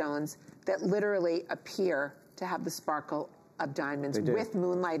gemstones that literally appear to have the sparkle of diamonds with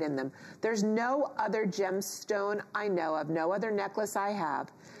moonlight in them. There's no other gemstone I know of, no other necklace I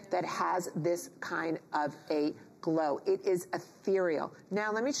have that has this kind of a glow. It is ethereal.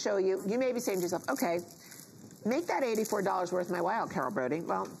 Now let me show you. You may be saying to yourself, okay, make that $84 worth my while, Carol Brodie.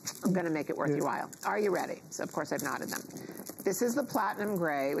 Well, I'm going to make it worth your while. Are you ready? So, of course, I've nodded them. This is the platinum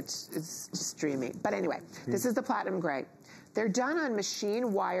gray, which is just dreamy. But anyway, this is the platinum gray. They're done on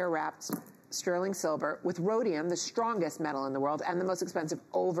machine wire-wrapped sterling silver with rhodium, the strongest metal in the world, and the most expensive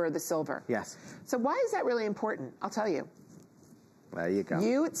over the silver. Yes. So why is that really important? I'll tell you. There you go.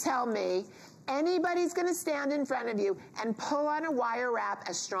 You tell me anybody's going to stand in front of you and pull on a wire wrap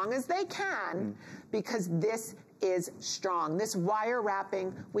as strong as they can because this is strong. This wire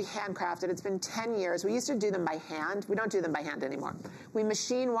wrapping, we handcrafted. It's been 10 years. We used to do them by hand. We don't do them by hand anymore. We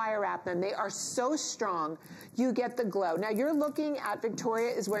machine wire wrap them. They are so strong, you get the glow. Now you're looking at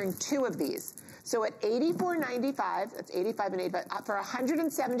Victoria is wearing 2 of these. So at $84.95, that's $85 and $85, for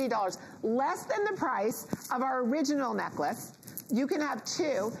 $170, less than the price of our original necklace, you can have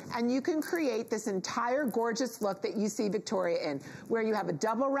 2, and you can create this entire gorgeous look that you see Victoria in, where you have a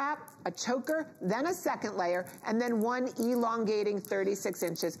double wrap, a choker, then a second layer, and then one elongating 36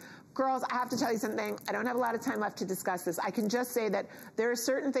 inches. Girls, I have to tell you something. I don't have a lot of time left to discuss this. I can just say that there are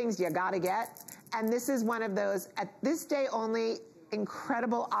certain things you gotta get, and this is one of those, at this day only,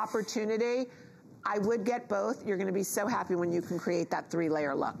 incredible opportunity. I would get both. You're going to be so happy when you can create that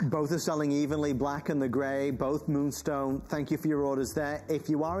 3-layer look. Both are selling evenly, black and the gray, both moonstone. Thank you for your orders there. If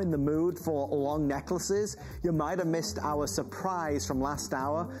you are in the mood for long necklaces, you might have missed our surprise from last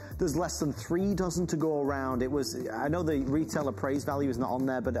hour. There's less than 3 dozen to go around. It was, I know the retail appraised value is not on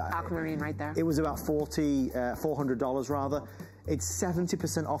there, but aquamarine right there. It was about $400 rather. It's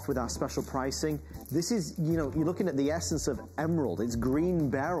 70% off with our special pricing. This is, you know, you're looking at the essence of emerald. It's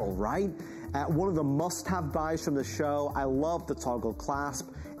green beryl, right? One of the must-have buys from the show. I love the toggle clasp.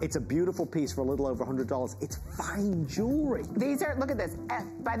 It's a beautiful piece for a little over $100. It's fine jewelry. These are, look at this.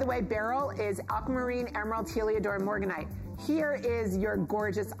 By the way, beryl is aquamarine, emerald, heliodor, and morganite. Here is your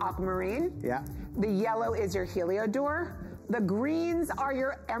gorgeous aquamarine. Yeah. The yellow is your heliodor. The greens are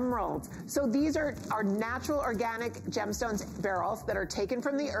your emeralds. So these are our natural organic gemstones beryls that are taken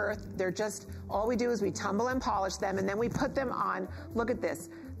from the earth. They're just, all we do is we tumble and polish them, and then we put them on. Look at this.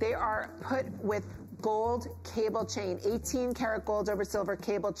 They are put with gold cable chain, 18 karat gold over silver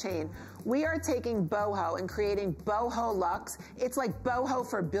cable chain. We are taking boho and creating boho looks. It's like boho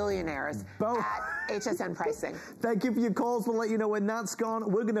for billionaires at HSN pricing. Thank you for your calls. We'll let you know when that's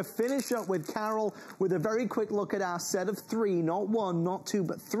gone. We're going to finish up with Carol with a very quick look at our set of 3, not 1, not 2,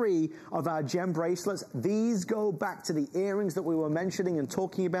 but 3 of our gem bracelets. These go back to the earrings that we were mentioning and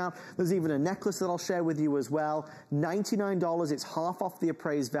talking about. There's even a necklace that I'll share with you as well. $99. It's half off the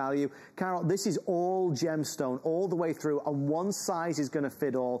appraised value. Carol, this is all gemstone all the way through, and one size is going to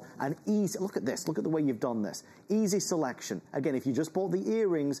fit all. And easy, look at this. Look at the way you've done this. Easy selection. Again, if you just bought the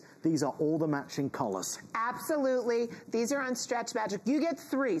earrings, these are all the matching colors. Absolutely. These are on Stretch Magic. You get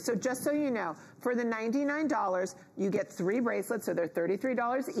 3. So just so you know, for the $99, you get 3 bracelets, so they're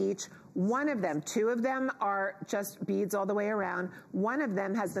 $33 each. One of them, 2 of them are just beads all the way around. One of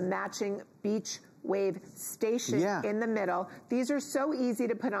them has the matching beach wave station in the middle. These are so easy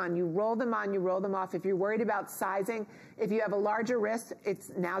to put on. You roll them on, you roll them off. If you're worried about sizing, if you have a larger wrist,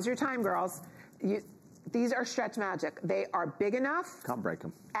 now's your time, girls. These are Stretch Magic. They are big enough. Can't break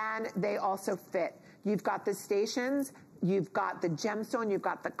them. And they also fit. You've got the stations, you've got the gemstone, you've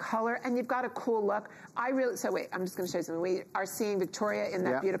got the color, and you've got a cool look. So wait, I'm just going to show you something. We are seeing Victoria in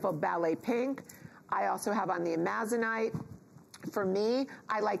that beautiful ballet pink. I also have on the Amazonite. For me,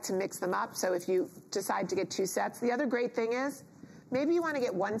 I like to mix them up. So if you decide to get 2 sets, the other great thing is maybe you want to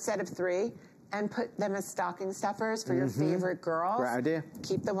get 1 set of 3 and put them as stocking stuffers for your favorite girls. Great idea.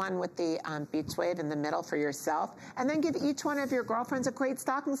 Keep the one with the beach wave in the middle for yourself, and then give each one of your girlfriends a great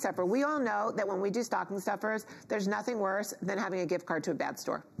stocking stuffer. We all know that when we do stocking stuffers, there's nothing worse than having a gift card to a bad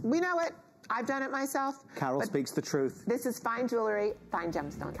store. We know it. I've done it myself. Carol speaks the truth. This is fine jewelry, fine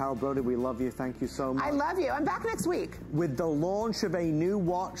gemstones. Carol Brodie, we love you. Thank you so much. I love you. I'm back next week. With the launch of a new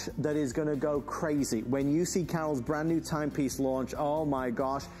watch that is going to go crazy. When you see Carol's brand new timepiece launch, oh my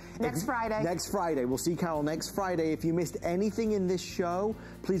gosh. Next Friday. Next Friday. We'll see Carol next Friday. If you missed anything in this show,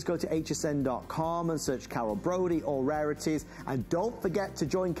 please go to hsn.com and search Carol Brodie or Rarities. And don't forget to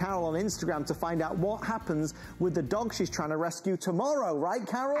join Carol on Instagram to find out what happens with the dog she's trying to rescue tomorrow. Right,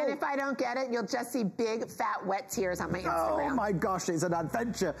 Carol? And if I don't get it, you'll just see big, fat, wet tears on my Instagram. Oh my gosh, it's an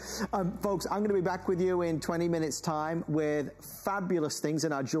adventure. Folks, I'm going to be back with you in 20 minutes time with fabulous things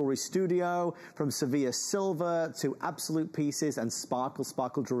in our jewelry studio, from Sevilla silver to absolute pieces and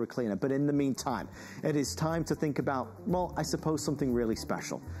sparkle jewelry cleaner. But in the meantime, it is time to think about, well, I suppose something really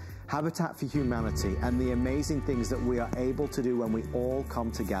special. Habitat for Humanity and the amazing things that we are able to do when we all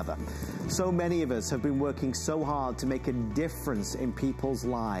come together. So many of us have been working so hard to make a difference in people's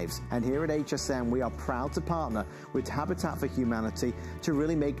lives. And here at HSN, we are proud to partner with Habitat for Humanity to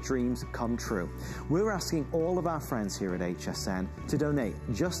really make dreams come true. We're asking all of our friends here at HSN to donate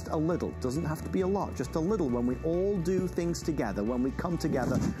just a little. Doesn't have to be a lot, just a little. When we all do things together, when we come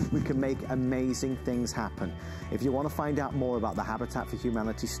together, we can make amazing things happen. If you want to find out more about the Habitat for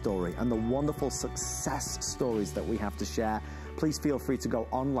Humanity story and the wonderful success stories that we have to share, please feel free to go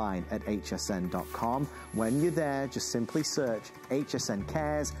online at hsn.com. When you're there, just simply search HSN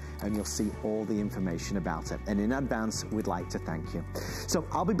Cares and you'll see all the information about it. And in advance, we'd like to thank you. So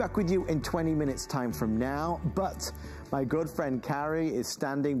I'll be back with you in 20 minutes time from now, but my good friend Carrie is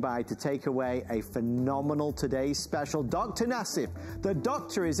standing by to take away a phenomenal Today's Special. Dr. Nassif, the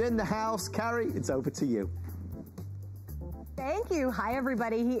doctor is in the house. Carrie, it's over to you. Thank you. Hi,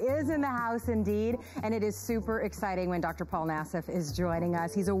 everybody. He is in the house indeed, and it is super exciting when Dr. Paul Nassif is joining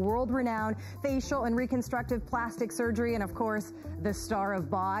us. He's a world-renowned facial and reconstructive plastic surgery, and of course, the star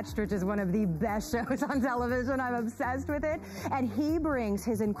of Botched, which is one of the best shows on television. I'm obsessed with it. And he brings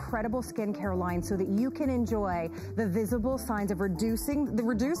his incredible skincare line so that you can enjoy the visible signs of reducing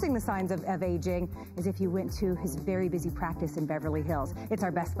the signs of aging as if you went to his very busy practice in Beverly Hills. It's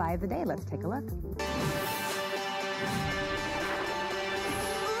our best buy of the day. Let's take a look.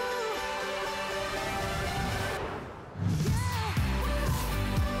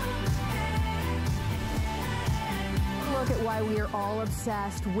 Look at why we are all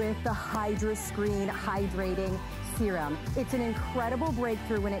obsessed with the Hydra Screen Hydrating Serum. It's an incredible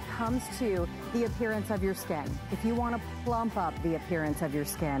breakthrough when it comes to the appearance of your skin. If you want to plump up the appearance of your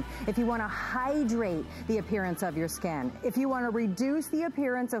skin, if you want to hydrate the appearance of your skin, if you want to reduce the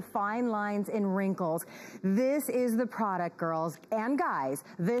appearance of fine lines and wrinkles, this is the product, girls and guys.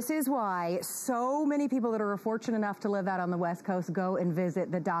 This is why so many people that are fortunate enough to live out on the West Coast go and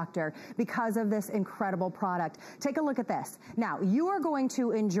visit the doctor, because of this incredible product. Take a look at this. Now, you are going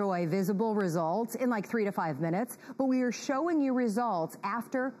to enjoy visible results in like 3 to 5 minutes, but we are showing you results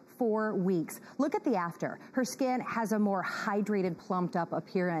after 4 weeks. Look at the after. Her skin has a more hydrated, plumped up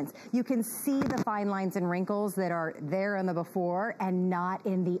appearance. You can see the fine lines and wrinkles that are there in the before and not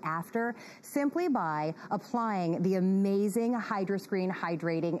in the after, simply by applying the amazing Hydra Screen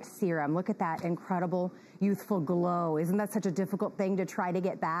Hydrating Serum. Look at that incredible youthful glow. Isn't that such a difficult thing to try to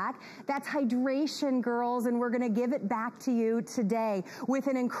get back? That's hydration, girls, and we're going to give it back to you today with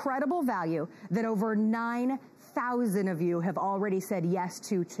an incredible value that over 9,000 of you have already said yes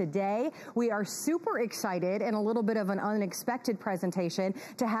to today. We are super excited and a little bit of an unexpected presentation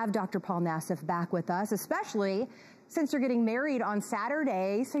to have Dr. Paul Nassif back with us, especially since you're getting married on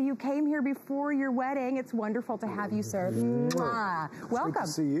Saturday, so you came here before your wedding. It's wonderful to have you, sir. Mwah. Welcome. Good to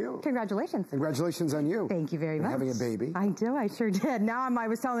see you. Congratulations. Congratulations on you. Thank you very much. Having a baby. I do. I sure did. Now I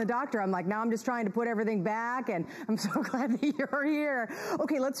was telling the doctor, I'm like, now I'm just trying to put everything back, and I'm so glad that you're here.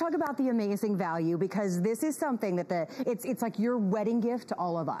 Okay, let's talk about the amazing value, because this is something that it's like your wedding gift to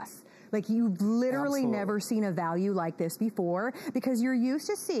all of us. Like, you've literally never seen a value like this before, because you're used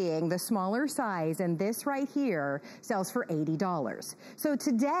to seeing the smaller size, and this right here sells for $80. So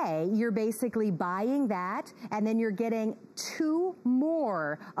today, you're basically buying that, and then you're getting 2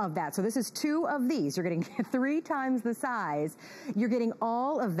 more of that. So this is 2 of these. You're getting 3 times the size. You're getting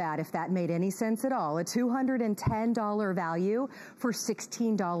all of that, if that made any sense at all. A $210 value for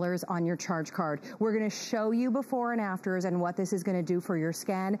 $16 on your charge card. We're going to show you before and afters and what this is going to do for your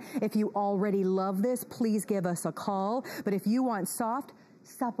skin. If you you already love this, please give us a call. But if you want soft,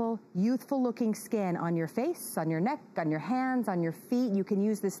 supple, youthful-looking skin on your face, on your neck, on your hands, on your feet, you can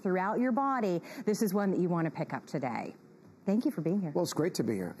use this throughout your body. This is one that you want to pick up today. Thank you for being here. Well, it's great to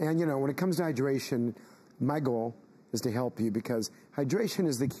be here. And, you know, when it comes to hydration, my goal is to help you because hydration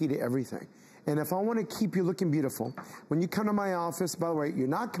is the key to everything. And if I want to keep you looking beautiful, when you come to my office, by the way, you're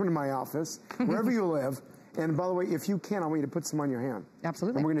not coming to my office, wherever you live. And by the way, if you can, I want you to put some on your hand.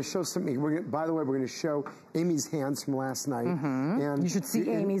 Absolutely. And we're going to show some. By the way, we're going to show Amy's hands from last night. And you should see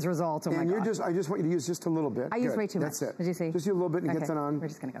Amy's results. Oh my God. I just want you to use just a little bit. I use way too much. That's it. Did you see? Just use a little bit and get that on. We're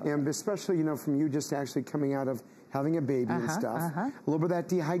just going to go. And especially, you know, from you just actually coming out of having a baby and stuff, a little bit of that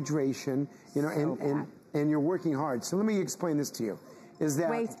dehydration, you know, and you're working hard. So let me explain this to you. Is that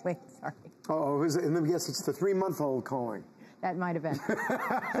wait, sorry. And let me guess, it's the 3-month-old calling. That might have been.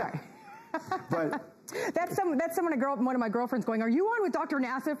 Sorry. But that's one of my girlfriends going, "Are you on with Dr.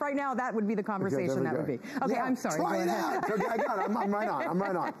 Nassif right now?" That would be the conversation. That would be. Okay, yeah, I'm sorry. Try it out. Okay, I got it. I'm right on. I'm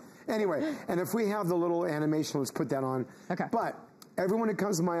right on. Anyway, and if we have the little animation, let's put that on. Okay. But everyone that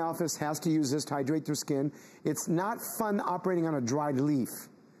comes to my office has to use this to hydrate their skin. It's not fun operating on a dried leaf.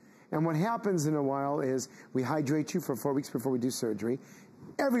 And what happens in a while is we hydrate you for 4 weeks before we do surgery.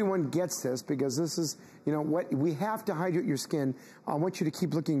 Everyone gets this because this is, you know, what we have to hydrate your skin. I want you to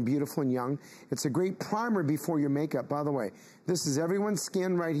keep looking beautiful and young. It's a great primer before your makeup. By the way, this is everyone's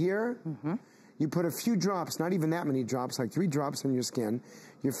skin right here. You put a few drops, not even that many drops, like 3 drops on your skin,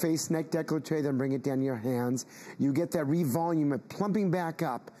 your face, neck, décolleté, then bring it down to your hands. You get that revolume of plumping back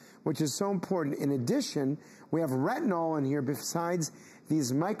up, which is so important. In addition, we have retinol in here besides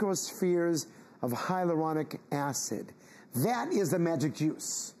these microspheres of hyaluronic acid. That is the magic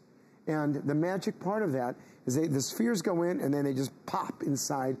juice. And the magic part of that is the spheres go in and then they just pop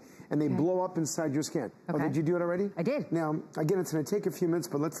inside and they blow up inside your skin. Okay. Oh, did you do it already? I did. Now, again, it's going to take a few minutes,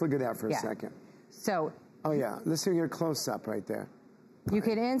 but let's look at that for a second. So. Oh, yeah. Let's see your close-up right there. You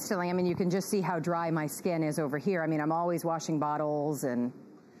can instantly, I mean, you can just see how dry my skin is over here. I mean, I'm always washing bottles and.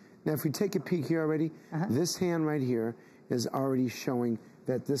 Now, if we take a peek here already, this hand right here is already showing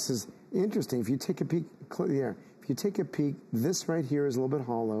that this is interesting. If you take a peek there, if you take a peek, this right here is a little bit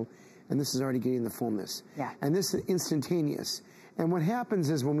hollow, and this is already getting the fullness. Yeah. And this is instantaneous. And what happens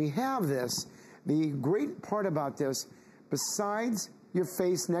is when we have this, the great part about this, besides your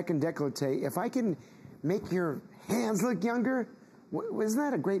face, neck, and décolleté, if I can make your hands look younger, isn't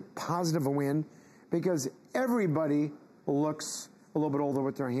that a great positive win? Because everybody looks a little bit older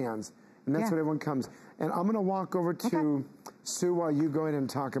with their hands. And that's what everyone comes. And I'm going to walk over to Sue while you go ahead and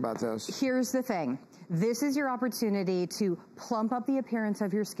talk about this. Here's the thing. This is your opportunity to plump up the appearance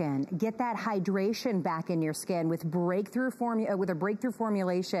of your skin, get that hydration back in your skin with a breakthrough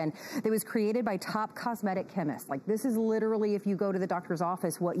formulation that was created by top cosmetic chemists. Like, this is literally, if you go to the doctor's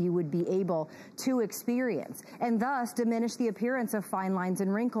office, what you would be able to experience, and thus diminish the appearance of fine lines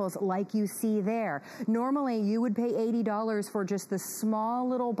and wrinkles like you see there. Normally, you would pay $80 for just the small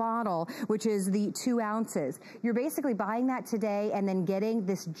little bottle, which is the 2 ounces. You're basically buying that today and then getting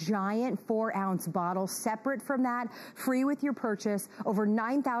this giant 4-ounce bottle separate from that, free with your purchase. Over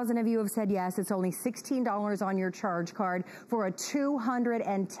 9,000 of you have said yes. It's only $16 on your charge card for a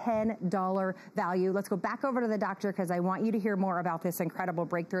 $210 value. Let's go back over to the doctor because I want you to hear more about this incredible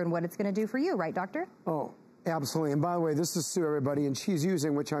breakthrough and what it's going to do for you, right, doctor? Oh, absolutely. And by the way, this is Sue, everybody, and she's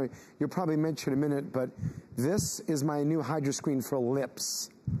using, which you'll probably mention in a minute, but this is my new Hydro Screen for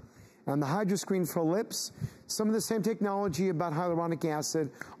lips. And the Hydro Screen for lips, some of the same technology about hyaluronic acid,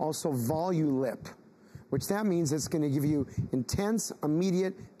 also Volulip, which that means it's going to give you intense,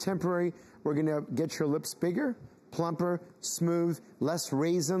 immediate, temporary. We're going to get your lips bigger, plumper, smooth, less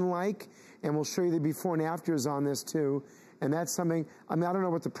raisin-like, and we'll show you the before and afters on this too. And that's something, I mean, I don't know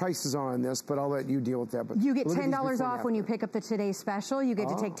what the prices are on this, but I'll let you deal with that. But you get $10 off when you pick up the Today's Special. You get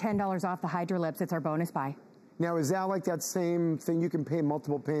to take $10 off the Hydro Lips. It's our bonus buy. Now, is that like that same thing? You can pay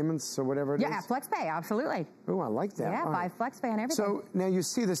multiple payments or whatever it is? Yeah, FlexPay, absolutely. Oh, I like that. Yeah, buy FlexPay on everything. So now you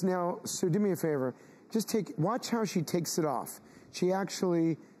see this. Now, so do me a favor. Just watch how she takes it off. She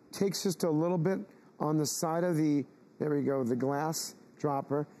actually takes just a little bit on the side of the, there we go, the glass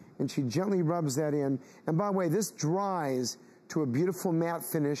dropper, and she gently rubs that in. And by the way, this dries to a beautiful matte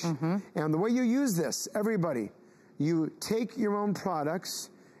finish. And the way you use this, everybody, you take your own products.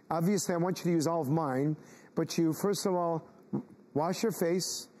 Obviously, I want you to use all of mine, but you, first of all, wash your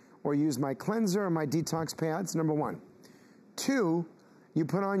face or use my cleanser or my detox pads, number 1. 2, you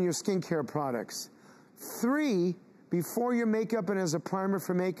put on your skincare products. 3, before your makeup and as a primer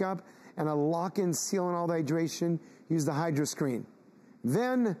for makeup and a lock-in seal and all the hydration, use the Hydro Screen.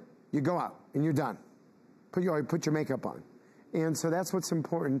 Then you go out and you're done. Put your makeup on. And so that's what's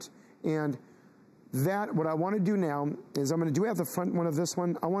important. And that, what I want to do now is do we have the front one of this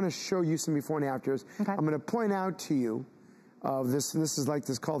one? I want to show you some before and afters. Okay. I'm going to point out to you this is like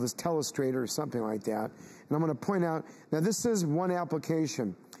this, called this telestrator or something like that. And I'm going to point out, now this is one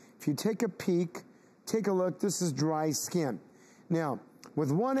application. If you take a peek, take a look, this is dry skin. Now,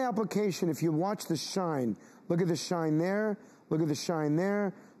 with one application, if you watch the shine, look at the shine there, look at the shine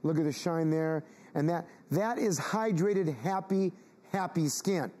there, look at the shine there, and that is hydrated, happy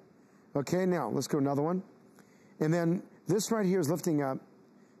skin. Okay, now let's go another one. And then this right here is lifting up.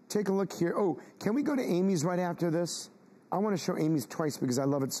 Take a look here. Oh, can we go to Amy's right after this? I want to show Amy's twice because I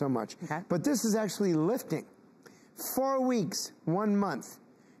love it so much. Okay. But this is actually lifting. 4 weeks, 1 month.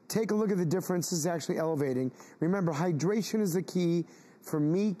 Take a look at the difference. This is actually elevating. Remember, hydration is the key for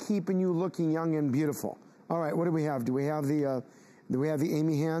me keeping you looking young and beautiful. All right, what do we have? Do we have the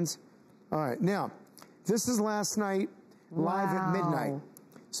Amy hands? All right, now, this is last night, live at midnight.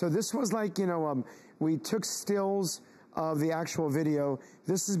 So this was like, we took stills of the actual video.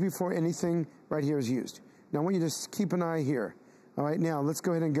 This is before anything right here is used. Now, I want you to just keep an eye here. All right, now, let's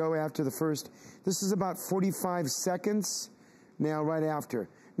go ahead and go after the first. This is about 45 seconds. Now, right after.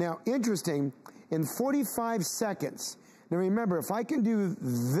 Now, interesting, in 45 seconds, now remember, if I can do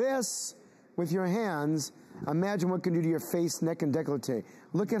this with your hands, imagine what it can do to your face, neck, and décolleté.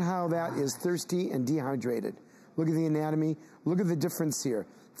 Look at how that is thirsty and dehydrated. Look at the anatomy. Look at the difference here.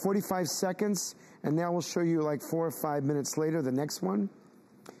 45 seconds, and now we'll show you like 4 or 5 minutes later, the next one.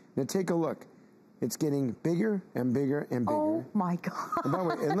 Now take a look. It's getting bigger and bigger and bigger. Oh my God. And by the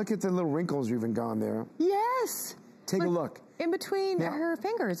way, and look at the little wrinkles even gone there. Yes. Take a look. In between her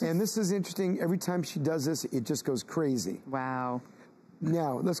fingers. And this is interesting. Every time she does this, it just goes crazy. Wow.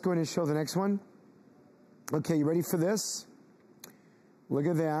 Now, let's go ahead and show the next one. Okay, you ready for this? Look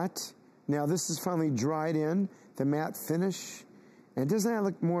at that. Now, this is finally dried in, the matte finish. And doesn't that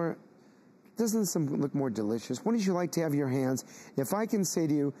look more, doesn't this look more delicious? Wouldn't you like to have your hands, if I can say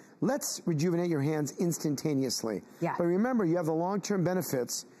to you, let's rejuvenate your hands instantaneously. Yeah. But remember, you have the long-term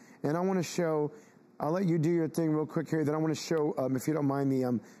benefits, and I want to show, I'll let you do your thing real quick here, then I want to show, if you don't mind,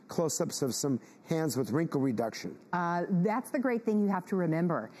 the close-ups of some hands with wrinkle reduction. That's the great thing you have to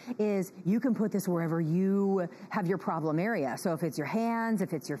remember, is you can put this wherever you have your problem area. So if it's your hands,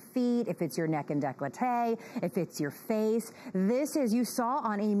 if it's your feet, if it's your neck and décolleté, if it's your face, this is, you saw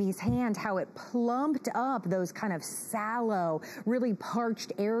on Amy's hand how it plumped up those kind of sallow, really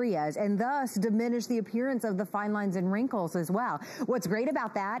parched areas, and thus diminished the appearance of the fine lines and wrinkles as well. What's great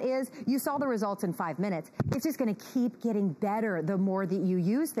about that is you saw the results in 5 minutes. It's just going to keep getting better the more that you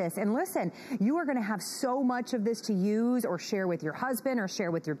use this. And listen, you are going to have so much of this to use or share with your husband or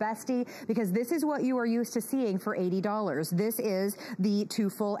share with your bestie, because this is what you are used to seeing for $80. This is the 2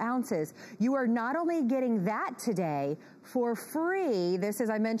 full ounces. You are not only getting that today for free. This,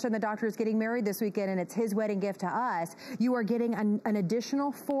 as I mentioned, the doctor is getting married this weekend, and it's his wedding gift to us. You are getting an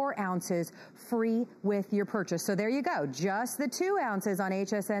additional 4 ounces free with your purchase. So there you go. Just the 2 ounces on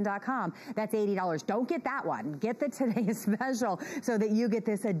hsn.com. That's $80. Don't get that one. Get the Today Special so that you get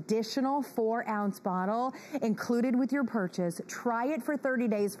this additional 4-ounce bottle included with your purchase. Try it for 30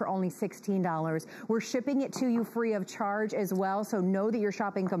 days for only $16. We're shipping it to you free of charge as well, so know that you're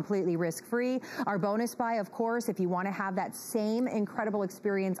shopping completely risk-free. Our bonus buy, of course, if you want to have that same incredible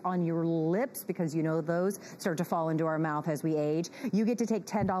experience on your lips, because you know those start to fall into our mouth as we age, you get to take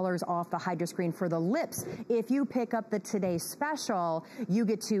 $10 off the Hydro Screen for the lips. If you pick up the Today Special, you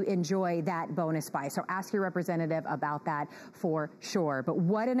get to enjoy that bonus buy. So ask your representative about that for sure. But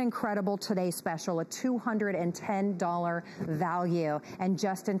what an incredible Today Special, a $210 value, and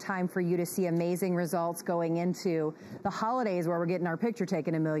just in time for you to see amazing results going into the holidays where we're getting our picture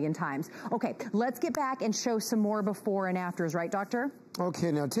taken a million times. Okay, let's get back and show some more before and afters, right, doctor?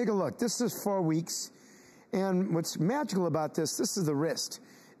 Okay, now take a look. This is 4 weeks, and what's magical about this is the wrist.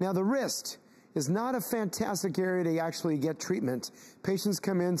 Now, the wrist is not a fantastic area to actually get treatment. Patients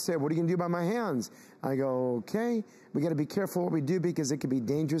come in and say, what are you going to do about my hands? I go, okay, we got to be careful what we do because it could be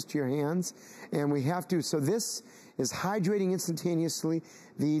dangerous to your hands, and we have to. So this is hydrating instantaneously.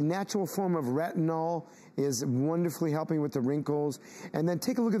 The natural form of retinol is wonderfully helping with the wrinkles. And then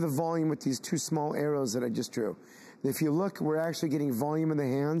take a look at the volume with these 2 small arrows that I just drew. If you look, we're actually getting volume in the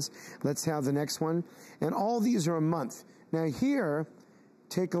hands. Let's have the next one. And all these are a month. Now here,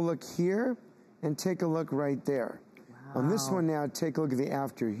 take a look here, and take a look right there. Wow. On this one now, take a look at the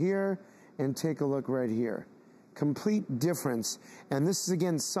after here, and take a look right here. Complete difference. And this is,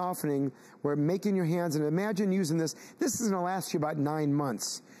 again, softening. We're making your hands, and imagine using this. This is going to last you about 9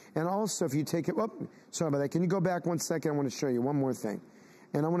 months. And also, if you take it, oh, sorry about that. Can you go back 1 second? I want to show you one more thing.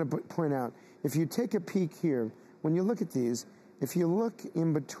 And I want to point out, if you take a peek here, when you look at these, if you look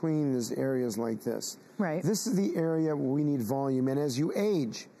in between these areas like this, right, this is the area where we need volume, and as you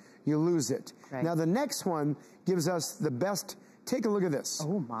age, you lose it. Right. Now the next one gives us the best. Take a look at this.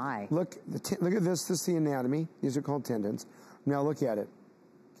 Oh my! Look at this. This is the anatomy. These are called tendons. Now look at it.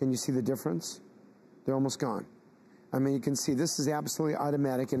 Can you see the difference? They're almost gone. I mean, you can see this is absolutely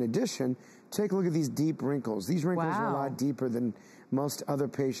automatic. In addition, take a look at these deep wrinkles. These wrinkles are a lot deeper than most other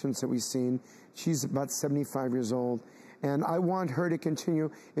patients that we've seen. She's about 75 years old, and I want her to continue.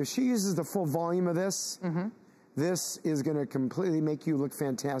 If she uses the full volume of this, this is going to completely make you look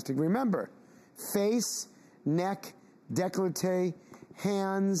fantastic. Remember, face, neck, décolleté,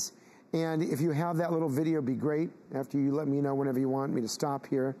 hands, and if you have that little video, it'd be great. After you let me know whenever you want me to stop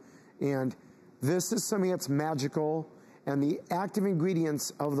here. And this is something that's magical, and the active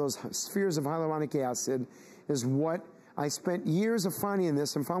ingredients of those spheres of hyaluronic acid is what I spent years of finding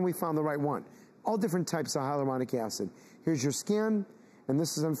this, and finally found the right one. All different types of hyaluronic acid. Here's your skin, and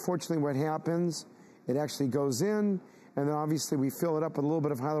this is unfortunately what happens. It actually goes in, and then obviously we fill it up with a little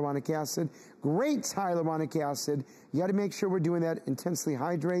bit of hyaluronic acid. Great hyaluronic acid. You got to make sure we're doing that. Intensely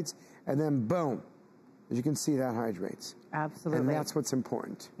hydrates, and then boom. As you can see, that hydrates. Absolutely. And that's what's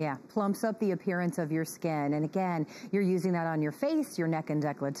important. Yeah, plumps up the appearance of your skin. And again, you're using that on your face, your neck and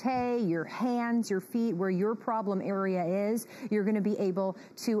décolleté, your hands, your feet, where your problem area is. You're going to be able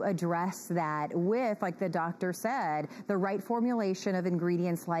to address that with, like the doctor said, the right formulation of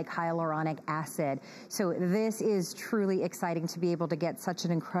ingredients like hyaluronic acid. So this is truly exciting to be able to get such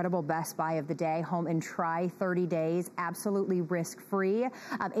an incredible Best Buy of the Day home and try 30 days, absolutely risk-free.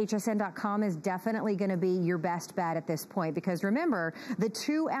 HSN.com is definitely going to be your best bet at this point, because remember, the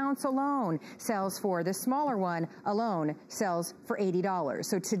 2 ounce alone sells for, the smaller one alone sells for $80.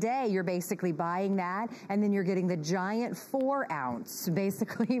 So today you're basically buying that, and then you're getting the giant 4 ounce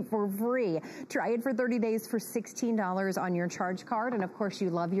basically for free. Try it for 30 days for $16 on your charge card, and of course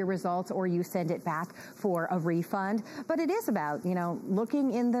you love your results or you send it back for a refund. But it is about, you know,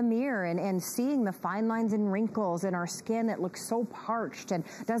 looking in the mirror and seeing the fine lines and wrinkles in our skin that looks so parched and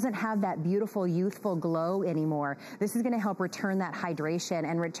doesn't have that beautiful youthful glow anymore. This is going to help return that hydration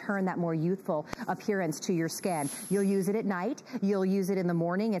and return that more youthful appearance to your skin. You'll use it at night. You'll use it in the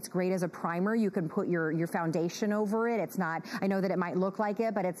morning. It's great as a primer. You can put your foundation over it. It's not, I know that it might look like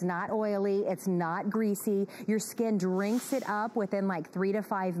it, but it's not oily. It's not greasy. Your skin drinks it up within like 3 to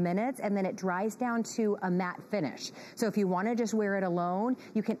 5 minutes, and then it dries down to a matte finish. So if you want to just wear it alone,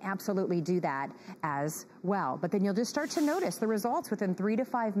 you can absolutely do that as well. But then you'll just start to notice the results within 3 to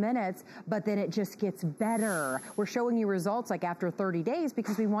 5 minutes, but then it just gets better. We're showing you results like after 30 days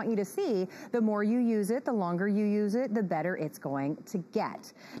because we want you to see the more you use it, the longer you use it, the better it's going to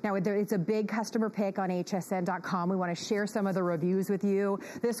get. Now, it's a big customer pick on hsn.com. We want to share some of the reviews with you.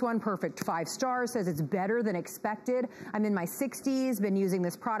 This one, perfect 5 stars, says it's better than expected. I'm in my 60s, been using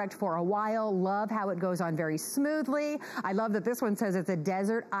this product for a while. Love how it goes on very smoothly. I love that this one says it's a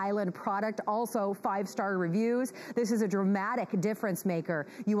desert island product. Also 5-star reviews. This is a dramatic difference maker.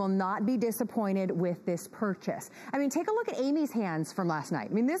 You will not be disappointed with this purchase. I mean, take a look at Amy's hands from last night.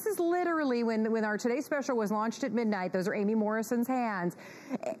 I mean, this is literally when our Today Special was launched at midnight. Those are Amy Morrison's hands.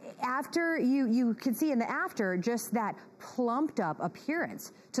 After you can see in the after just that plumped up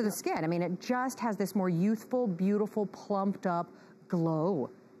appearance to the skin. I mean, it just has this more youthful, beautiful, plumped up glow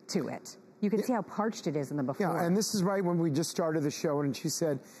to it. You can see how parched it is in the before. Yeah, and this is right when we just started the show, and she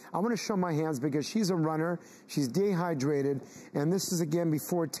said, I want to show my hands because she's a runner, she's dehydrated, and this is, again,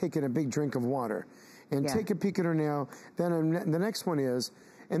 before taking a big drink of water. And take a peek at her now. Then the next one is,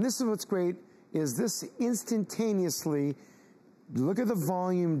 and this is what's great, is this instantaneously, look at the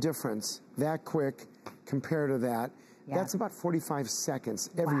volume difference that quick compared to that. Yeah. That's about 45 seconds,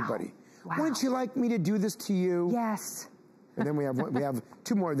 everybody. Wow. Wouldn't you like me to do this to you? Yes. And then we have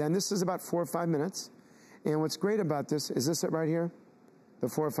 2 more. Then this is about 4 or 5 minutes. And what's great about this, is this it right here? The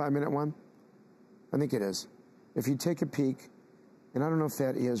 4 or 5 minute one? I think it is. If you take a peek, and I don't know if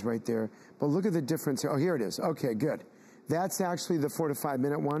that is right there, but look at the difference. Oh, here it is. Okay, good. That's actually the 4 to 5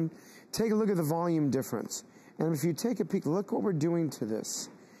 minute one. Take a look at the volume difference. And if you take a peek, look what we're doing to this.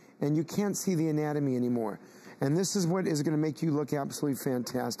 And you can't see the anatomy anymore. And this is what is going to make you look absolutely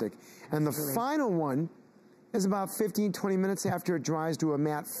fantastic. And the final one is about 15, 20 minutes after it dries to a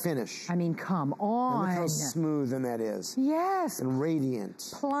matte finish. I mean, come on. And look how smooth that is. Yes. And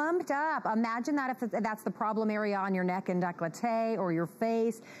radiant. Plumped up. Imagine that if that's the problem area on your neck and décolleté or your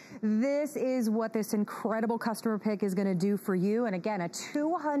face. This is what this incredible customer pick is going to do for you. And again, a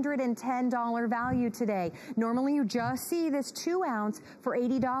 $210 value today. Normally, you just see this 2 ounce for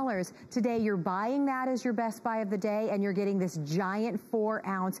 $80. Today, you're buying that as your Best Buy of the Day, and you're getting this giant 4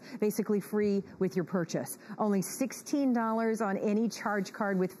 ounce basically free with your purchase. Only $16 on any charge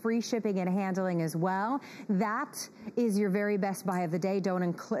card with free shipping and handling as well. That is your very best buy of the day.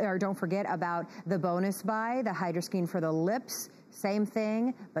 Don't forget about the bonus buy, the Hydroskin for the lips. Same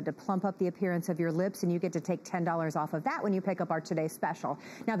thing, but to plump up the appearance of your lips, and you get to take $10 off of that when you pick up our today's special.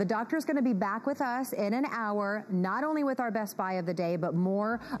 Now, the doctor's going to be back with us in an hour, not only with our best buy of the day, but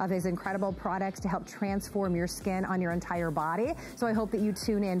more of his incredible products to help transform your skin on your entire body. So I hope that you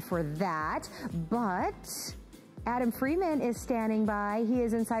tune in for that. But Adam Freeman is standing by. He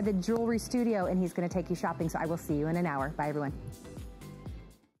is inside the jewelry studio, and he's going to take you shopping. So I will see you in an hour. Bye, everyone.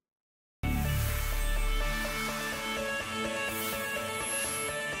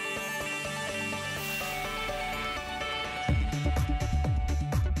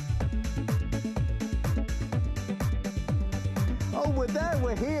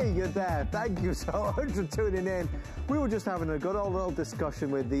 We're here, you're there. Thank you so much for tuning in. We were just having a good old little discussion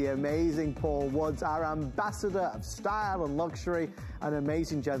with the amazing Paul Woods, our ambassador of style and luxury, an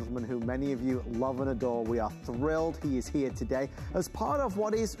amazing gentleman who many of you love and adore. We are thrilled he is here today as part of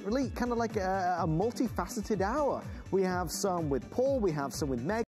what is really kind of like a multifaceted hour. We have some with Paul, we have some with Meg.